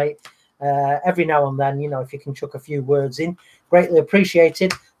channel, mate. Every now and then, if you can chuck a few words in, greatly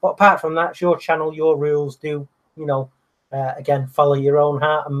appreciated. But apart from that, it's your channel, your rules. Do, again, follow your own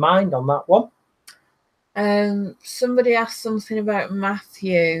heart and mind on that one. Somebody asked something about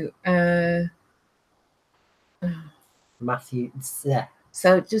Matthew. Matthew, yeah.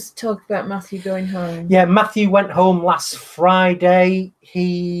 So just talk about Matthew going home. Yeah, Matthew went home last Friday.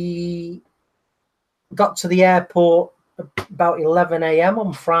 He got to the airport about 11 a.m.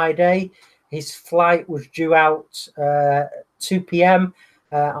 on Friday. His flight was due out 2 p.m.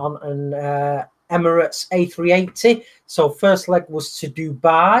 On an Emirates A380. So first leg was to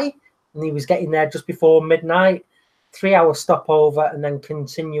Dubai, and he was getting there just before midnight. 3-hour stopover, and then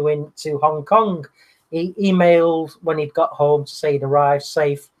continuing to Hong Kong. He emailed when he'd got home to say he'd arrived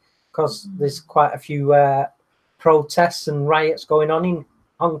safe, because there's quite a few protests and riots going on in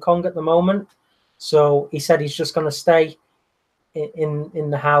Hong Kong at the moment. So he said he's just going to stay in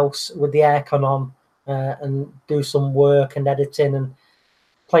the house with the aircon on and do some work and editing and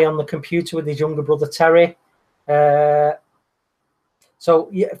play on the computer with his younger brother Terry. So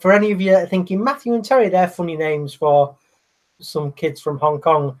yeah, for any of you thinking Matthew and Terry, they're funny names for some kids from Hong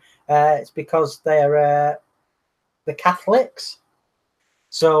Kong. It's because they're the Catholics.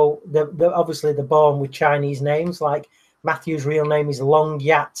 So obviously they're born with Chinese names. Like Matthew's real name is Long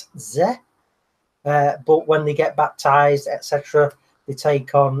Yat Ze, but when they get baptized, etc., they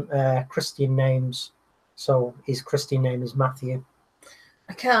take on Christian names. So his Christian name is Matthew.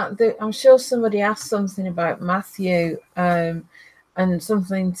 I'm sure somebody asked something about Matthew, and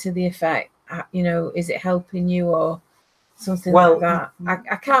something to the effect, is it helping you or something like that?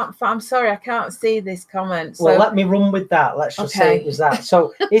 I can't. I'm sorry, I can't see this comment. Well, let me run with that. Let's just say it was that.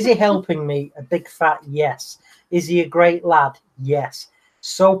 So, is he helping me? A big fat yes. Is he a great lad? Yes.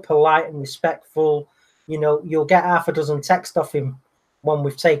 So polite and respectful. You'll get half a dozen texts off him when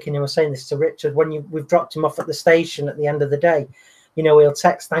we've taken him. I was saying this to Richard when we've dropped him off at the station at the end of the day. He'll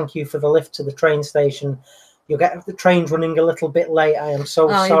text, "Thank you for the lift to the train station. You'll get the train's running a little bit late. I am so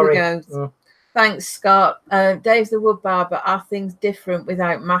sorry." Here we go. Thanks, Scott. Dave the Wood Barber, are things different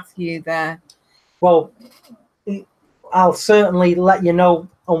without Matthew there? Well, I'll certainly let you know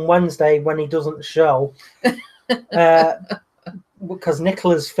on Wednesday when he doesn't show. Because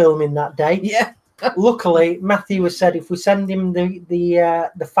Nicola's filming that day. Yeah. Luckily, Matthew has said if we send him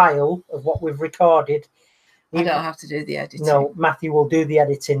the file of what we've recorded, I don't have to do the editing. No, Matthew will do the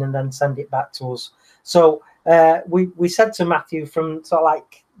editing and then send it back to us. So we said to Matthew from sort of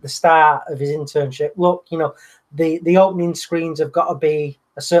like the start of his internship, look, the opening screens have got to be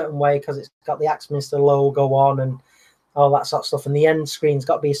a certain way because it's got the Axminster logo on and all that sort of stuff, and the end screen's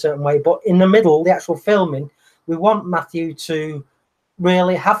got to be a certain way. But in the middle, the actual filming, we want Matthew to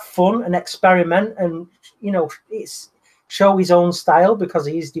really have fun and experiment and, it's show his own style because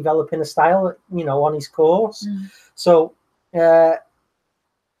he's developing a style, on his course. So the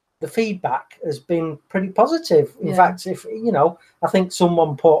feedback has been pretty positive. In fact, if I think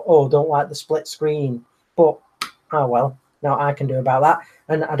someone put, "Oh, don't like the split screen," but oh well, now I can do about that,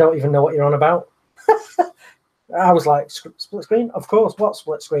 and I don't even know what you're on about. I was like, split screen? Of course. What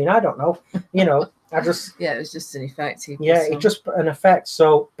split screen? I don't know. I just it was just an effect. It's just an effect.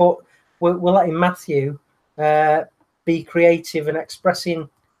 So, but we're letting Matthew be creative and expressing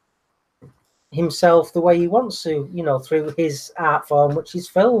himself the way he wants to, through his art form, which is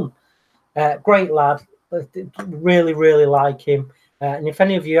film. Great lad, really, really like him. And if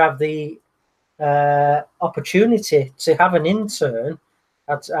any of you have the opportunity to have an intern,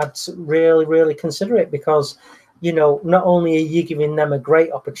 I'd really, really consider it because, not only are you giving them a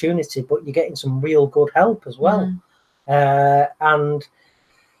great opportunity, but you're getting some real good help as well. And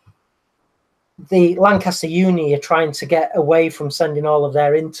the Lancaster Uni are trying to get away from sending all of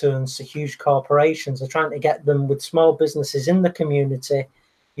their interns to huge corporations. They're trying to get them with small businesses in the community,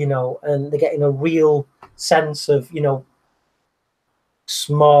 and they're getting a real sense of,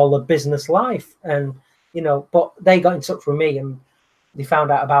 smaller business life. And, but they got in touch with me and they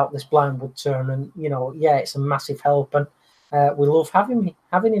found out about this Blindwood turn and, it's a massive help. And we love having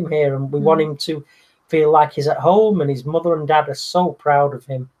him here and we want him to feel like he's at home, and his mother and dad are so proud of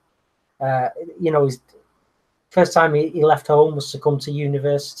him. His first time he left home was to come to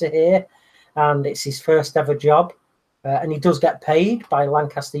university here, and it's his first ever job. And he does get paid by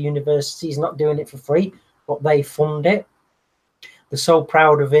Lancaster University. He's not doing it for free, but they fund it. They're so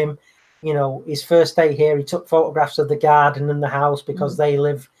proud of him. His first day here, he took photographs of the garden and the house because they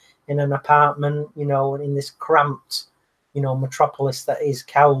live in an apartment, and in this cramped, metropolis that is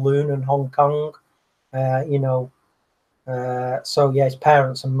Kowloon and Hong Kong, So his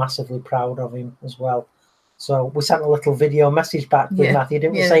parents are massively proud of him as well. So we sent a little video message back with Matthew,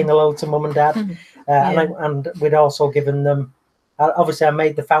 didn't we, saying hello to mum and dad? And we'd also given them, obviously I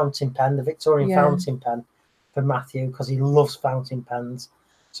made the fountain pen, the Victorian fountain pen for Matthew because he loves fountain pens.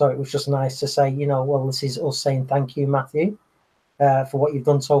 So it was just nice to say, well, this is us saying thank you, Matthew, for what you've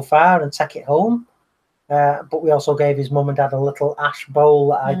done so far, and take it home. But we also gave his mum and dad a little ash bowl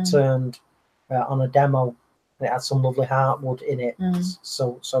that I turned on a demo. It had some lovely heartwood in it.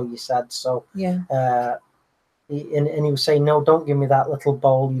 So you said. So and he was saying, no, don't give me that little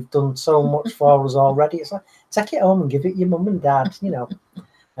bowl. You've done so much for us already. It's like, take it home and give it your mum and dad, you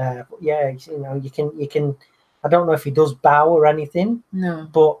can. I don't know if he does bow or anything. No.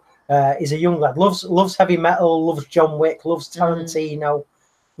 But he's a young lad. Loves heavy metal, loves John Wick, loves Tarantino,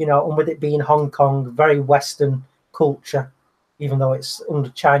 and with it being Hong Kong, very Western culture, even though it's under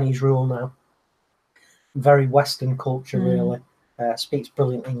Chinese rule now. Very Western culture, really. Speaks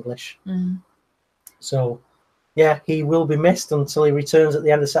brilliant English. So, he will be missed until he returns at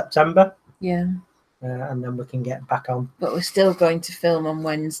the end of September. And then we can get back on. But we're still going to film on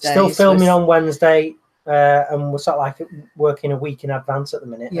Wednesday. Still filming on Wednesday. And we're sort of like working a week in advance at the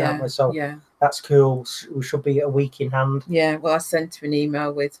minute, aren't we? So that's cool. We should be a week in hand. Well, I sent him an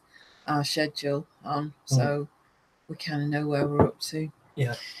email with our schedule on, so we kind of know where we're up to.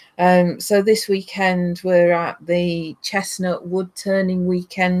 Yeah. So this weekend we're at the Chestnut Wood Turning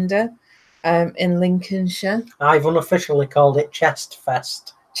Weekender in Lincolnshire. I've unofficially called it Chest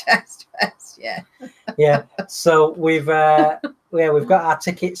Fest. Chest Fest, yeah. Yeah. So we've got our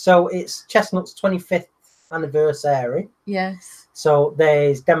tickets. So it's Chestnut's 25th anniversary. Yes. So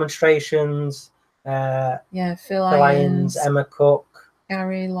there's demonstrations. Yeah, Phil Lyons, Irons, Emma Cook,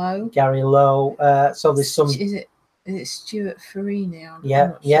 Gary Lowe. So there's some. Is it Stuart Farini? I'm Yeah,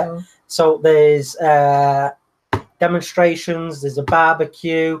 not yeah. sure. So there's demonstrations. There's a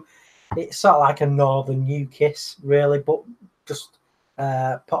barbecue. It's sort of like a northern UKISS, really, but just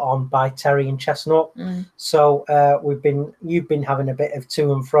put on by Terry and Chestnut. Mm. So you've been having a bit of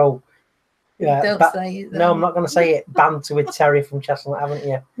to and fro. Don't say it. No, I'm not going to say it. Banter with Terry from Chestnut, haven't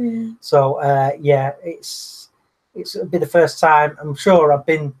you? Mm. So it'll be the first time. I'm sure I've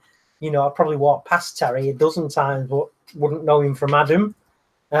been, I probably walked past Terry a dozen times, but wouldn't know him from Adam.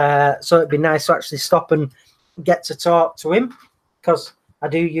 So it'd be nice to actually stop and get to talk to him, because I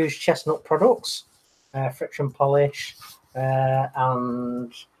do use Chestnut products, friction polish,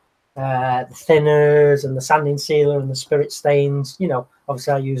 and the thinners and the sanding sealer and the spirit stains.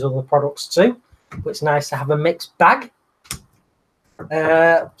 Obviously I use other products too, but it's nice to have a mixed bag.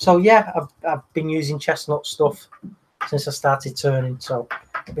 So yeah, I've been using Chestnut stuff since I started turning. So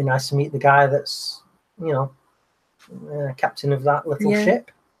it'd be nice to meet the guy that's, captain of that little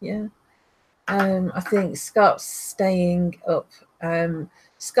ship. Yeah. I think Scott's staying up.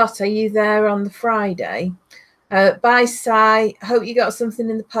 Scott, are you there on the Friday? Bye, Si. Hope you got something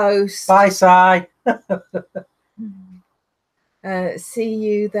in the post. Bye, Si. See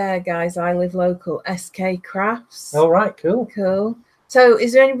you there, guys. I live local. SK Crafts. All right, cool. Cool. So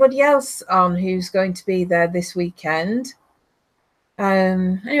is there anybody else on who's going to be there this weekend?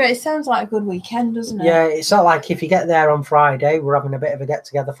 Anyway, it sounds like a good weekend, doesn't it? Yeah, it's not like if you get there on Friday, we're having a bit of a get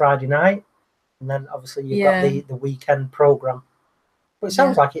together Friday night, and then obviously you've got the weekend program. But it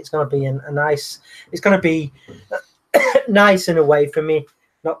sounds like it's going to be a nice. It's going to be nice in a way for me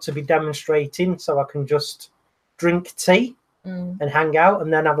not to be demonstrating, so I can just drink tea and hang out,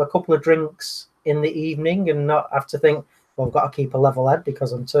 and then have a couple of drinks in the evening, and not have to think, well, I've got to keep a level head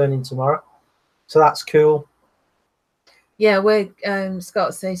because I'm turning tomorrow. So that's cool. Yeah,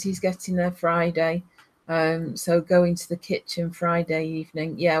 Scott says he's getting there Friday. So going to the kitchen Friday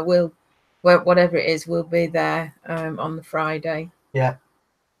evening. Yeah, whatever it is, we'll be there on the Friday. Yeah.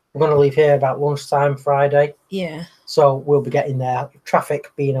 We're going to leave here about lunchtime Friday. Yeah. So we'll be getting there.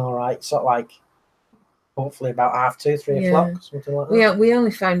 Traffic being all right. Sort of like, hopefully about 2:30, 3 o'clock, something like that. We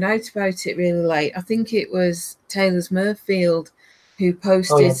only found out about it really late. I think it was Taylor's Murfield who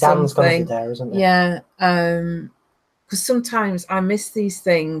posted something. Dan's going to be there, isn't he? Yeah. Because sometimes I miss these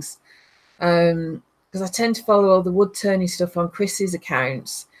things. Because I tend to follow all the wood turning stuff on Chris's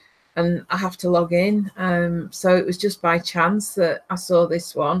accounts, and I have to log in. So it was just by chance that I saw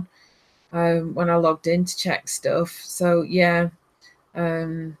this one when I logged in to check stuff. So yeah,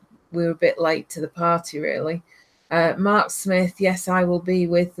 we were a bit late to the party, really. Mark Smith, yes, I will be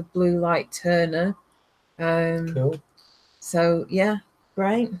with the Blue Light Turner. Cool. So yeah,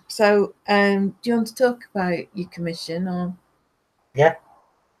 great. So do you want to talk about your commission or? Yeah.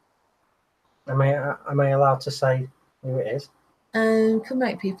 Am I allowed to say who it is? Can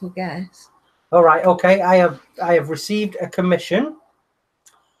make people guess. All right, okay. I have received a commission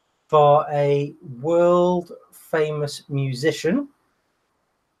for a world famous musician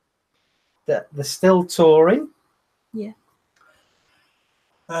that they're still touring. Yeah.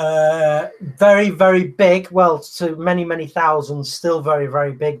 Very, very big. Well, to many, many thousands, still very,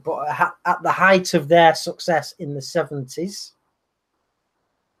 very big. But at the height of their success in the 70s.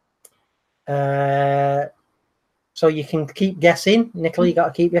 So you can keep guessing. Nicola, you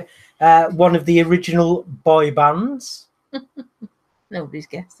got to keep one of the original boy bands. Nobody's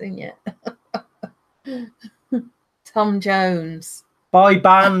guessing yet. Tom Jones. Boy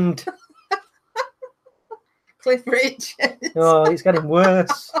band. Cliff Richard. Oh, it's getting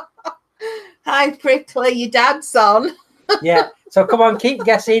worse. Hi, Prickly. Your dad's on. Yeah. So come on, keep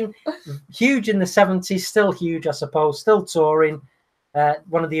guessing. Huge in the 70s, still huge, I suppose. Still touring.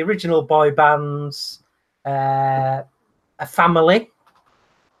 One of the original boy bands. A family.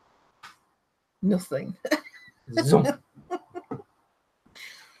 Nothing. Zoom.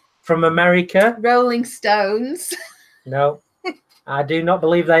 From America. Rolling Stones. No, I do not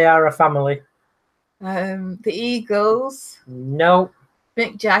believe they are a family. The Eagles. No.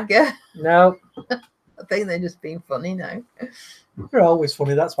 Mick Jagger. No. I think they're just being funny now. They're always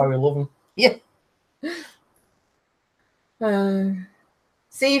funny. That's why we love them. Yeah.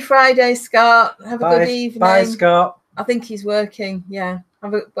 See you Friday, Scott. Have a good evening. Bye, Scott. I think he's working. Yeah.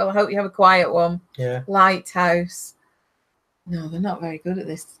 Well, I hope you have a quiet one. Yeah. Lighthouse. No, they're not very good at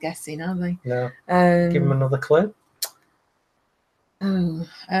this guessing, are they? No. Give him another clue. Oh,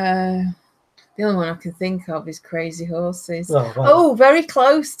 the only one I can think of is Crazy Horses. Oh, well, Oh, very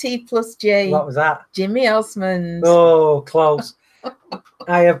close. T plus G. what was that? Jimmy Osmond. Oh, close.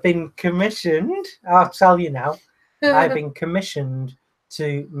 I have been commissioned. I'll tell you now. I've been commissioned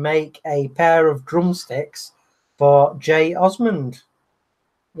to make a pair of drumsticks for Jay Osmond.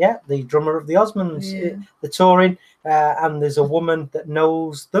 Yeah, the drummer of the Osmonds. Yeah. The touring, and there's a woman that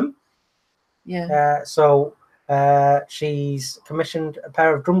knows them. Yeah. So she's commissioned a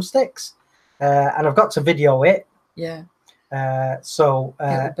pair of drumsticks, and I've got to video it. Yeah. So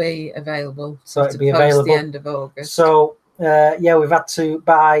it'll be available. So it'll be available the end of August. So yeah, we've had to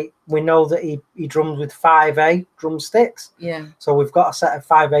buy. We know that he drums with 5A drumsticks. Yeah. So we've got a set of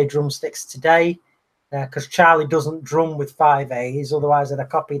 5A drumsticks today, because Charlie doesn't drum with 5As. Otherwise, I'd have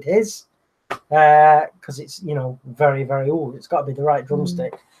copied his. Because it's, you know, very, very old. It's got to be the right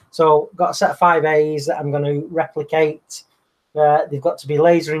drumstick. So got a set of 5As that I'm going to replicate. They've got to be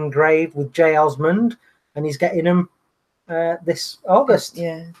laser engraved with Jay Osmond, and he's getting them this August.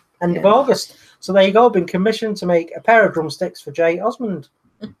 Yeah. End of August. So there you go. Been commissioned to make a pair of drumsticks for Jay Osmond.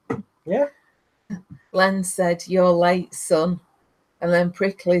 Yeah. Len said, "You're late, son." And then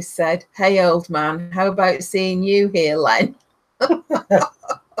Prickly said, "Hey, old man, how about seeing you here, Len?" And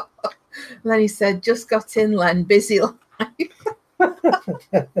then he said, "Just got in, Len, busy life."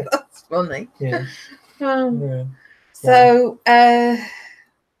 That's funny. Yeah. Yeah. So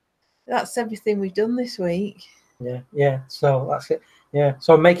that's everything we've done this week. Yeah, yeah. So that's it. Yeah.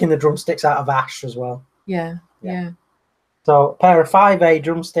 So I'm making the drumsticks out of ash as well. Yeah. So a pair of 5A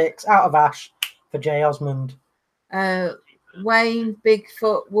drumsticks out of ash for Jay Osmond. Wayne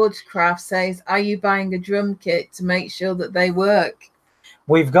Bigfoot Woodcraft says, "Are you buying a drum kit to make sure that they work?"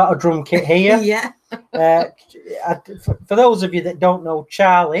 We've got a drum kit here. Yeah. For those of you that don't know,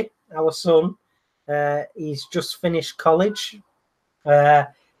 Charlie, our son, he's just finished college,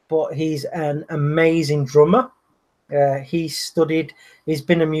 but he's an amazing drummer. He's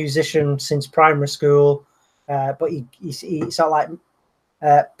been a musician since primary school, but he sort of like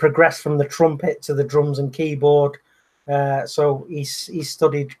progressed from the trumpet to the drums and keyboard. So he's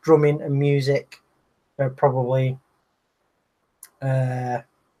studied drumming and music for probably 9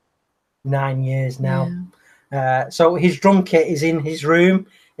 years now. Yeah. So his drum kit is in his room.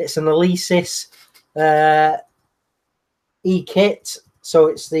 It's an Alesis E-kit. So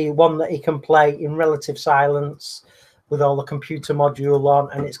it's the one that he can play in relative silence with all the computer module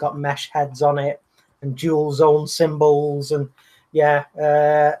on, and it's got mesh heads on it and dual zone cymbals. And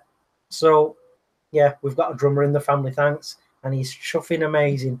so we've got a drummer in the family, thanks. And he's chuffing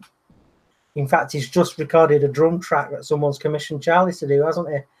amazing. In fact, he's just recorded a drum track that someone's commissioned Charlie to do, hasn't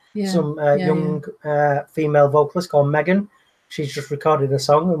he? Yeah, some young female vocalist called Megan. She's just recorded a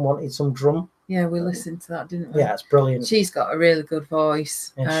song and wanted some drum. Yeah, we listened to that, didn't we? Yeah, it's brilliant. She's got a really good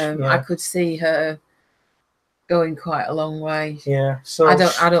voice. I could see her going quite a long way. Yeah, so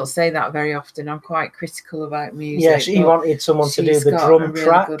I don't say that very often. I'm quite critical about music. Yeah, she wanted someone to do the drum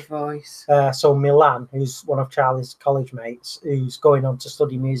track. Good voice. So Milan, who's one of Charlie's college mates, who's going on to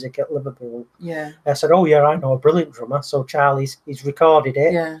study music at Liverpool. Yeah. I said, "Oh yeah, I know a brilliant drummer." So he's recorded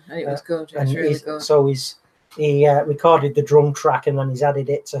it. Yeah, and it was good. It was really good. So he recorded the drum track and then he's added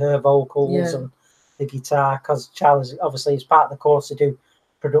it to her vocals and the guitar, because Charlie's obviously is part of the course to do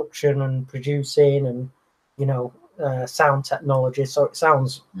production and producing and sound technology. So it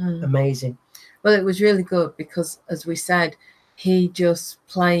sounds amazing. Well, it was really good because, as we said, he just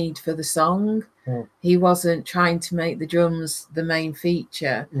played for the song. He wasn't trying to make the drums the main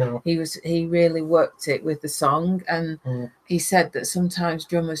feature. No, he really worked it with the song, and he said that sometimes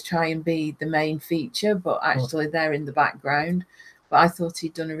drummers try and be the main feature, but actually they're in the background. But I thought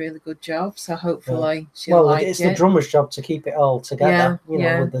he'd done a really good job, so hopefully she'll like it. Well, it's the drummer's job to keep it all together,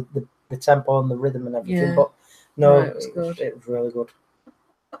 with the tempo and the rhythm and everything. Yeah. But no, it was good. It was really good.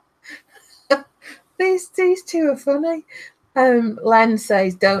 These two are funny. Len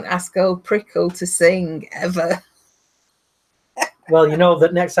says, "Don't ask old Prickle to sing ever." Well, you know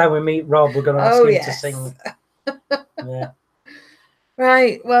that next time we meet Rob, we're going to ask him to sing. Yeah.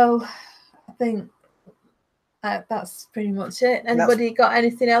 Right. Well, I think that's pretty much it. Anybody got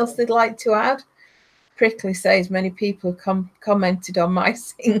anything else they'd like to add? Prickly says many people have commented on my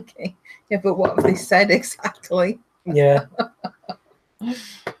singing. Yeah, but what have they said exactly? Yeah.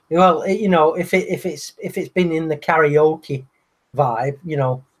 Well, if it's been in the karaoke vibe,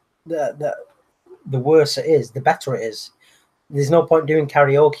 the worse it is, the better it is. There's no point doing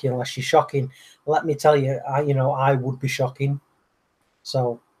karaoke unless you're shocking let me tell you, I would be shocking.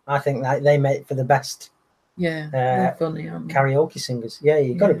 So I think that they make for the best they're funny, aren't they? karaoke singers. Yeah,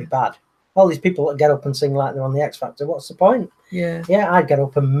 you've got to be bad. All these people that get up and sing like they're on the X Factor, what's the point? Yeah. Yeah, I'd get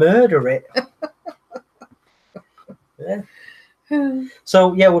up and murder it. Yeah.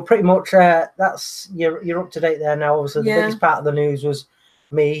 So yeah, we're pretty much that's you're up to date there now. Obviously, the biggest part of the news was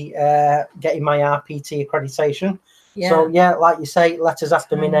me getting my RPT accreditation. Yeah. So yeah, like you say, letters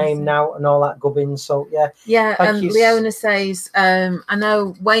after my name now and all that gubbins. So yeah. Yeah, and Leona says, I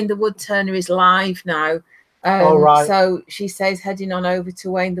know Wayne the Woodturner is live now. All right. So she says heading on over to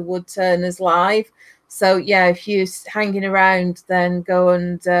Wayne the Woodturner's live. So yeah, if you're hanging around, then go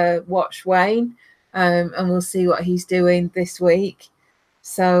and watch Wayne, and we'll see what he's doing this week.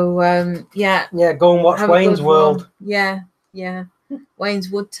 So yeah, go and watch Wayne's World. Yeah, Wayne's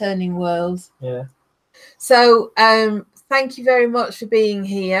Woodturning World. Yeah. So thank you very much for being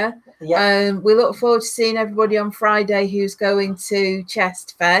here. Yeah. We look forward to seeing everybody on Friday who's going to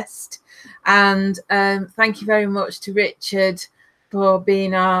Chest Fest. And thank you very much to Richard for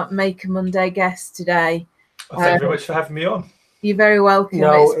being our Maker Monday guest today. Well, thank you very much for having me on. You're very welcome.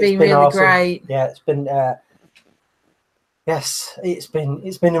 No, it's been really awesome. Great. Yeah, it's been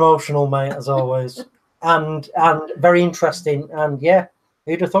it's been emotional, mate, as always. and very interesting. And yeah,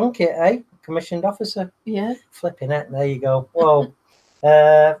 who'd have thunk it, eh? Commissioned officer. Yeah. Flipping it. There you go. Well,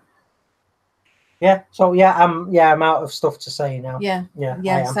 yeah. So yeah, I'm out of stuff to say now. Yeah.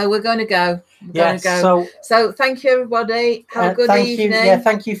 So we're going to go. So thank you, everybody. Have a good evening.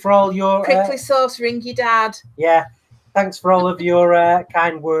 Thank you for all your prickly sauce. Ring your dad. Yeah. Thanks for all of your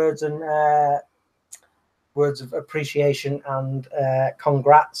kind words and words of appreciation and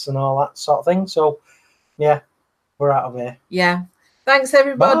congrats and all that sort of thing. So yeah, we're out of here. Yeah. Thanks,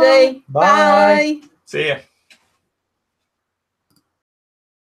 everybody. Bye. See ya.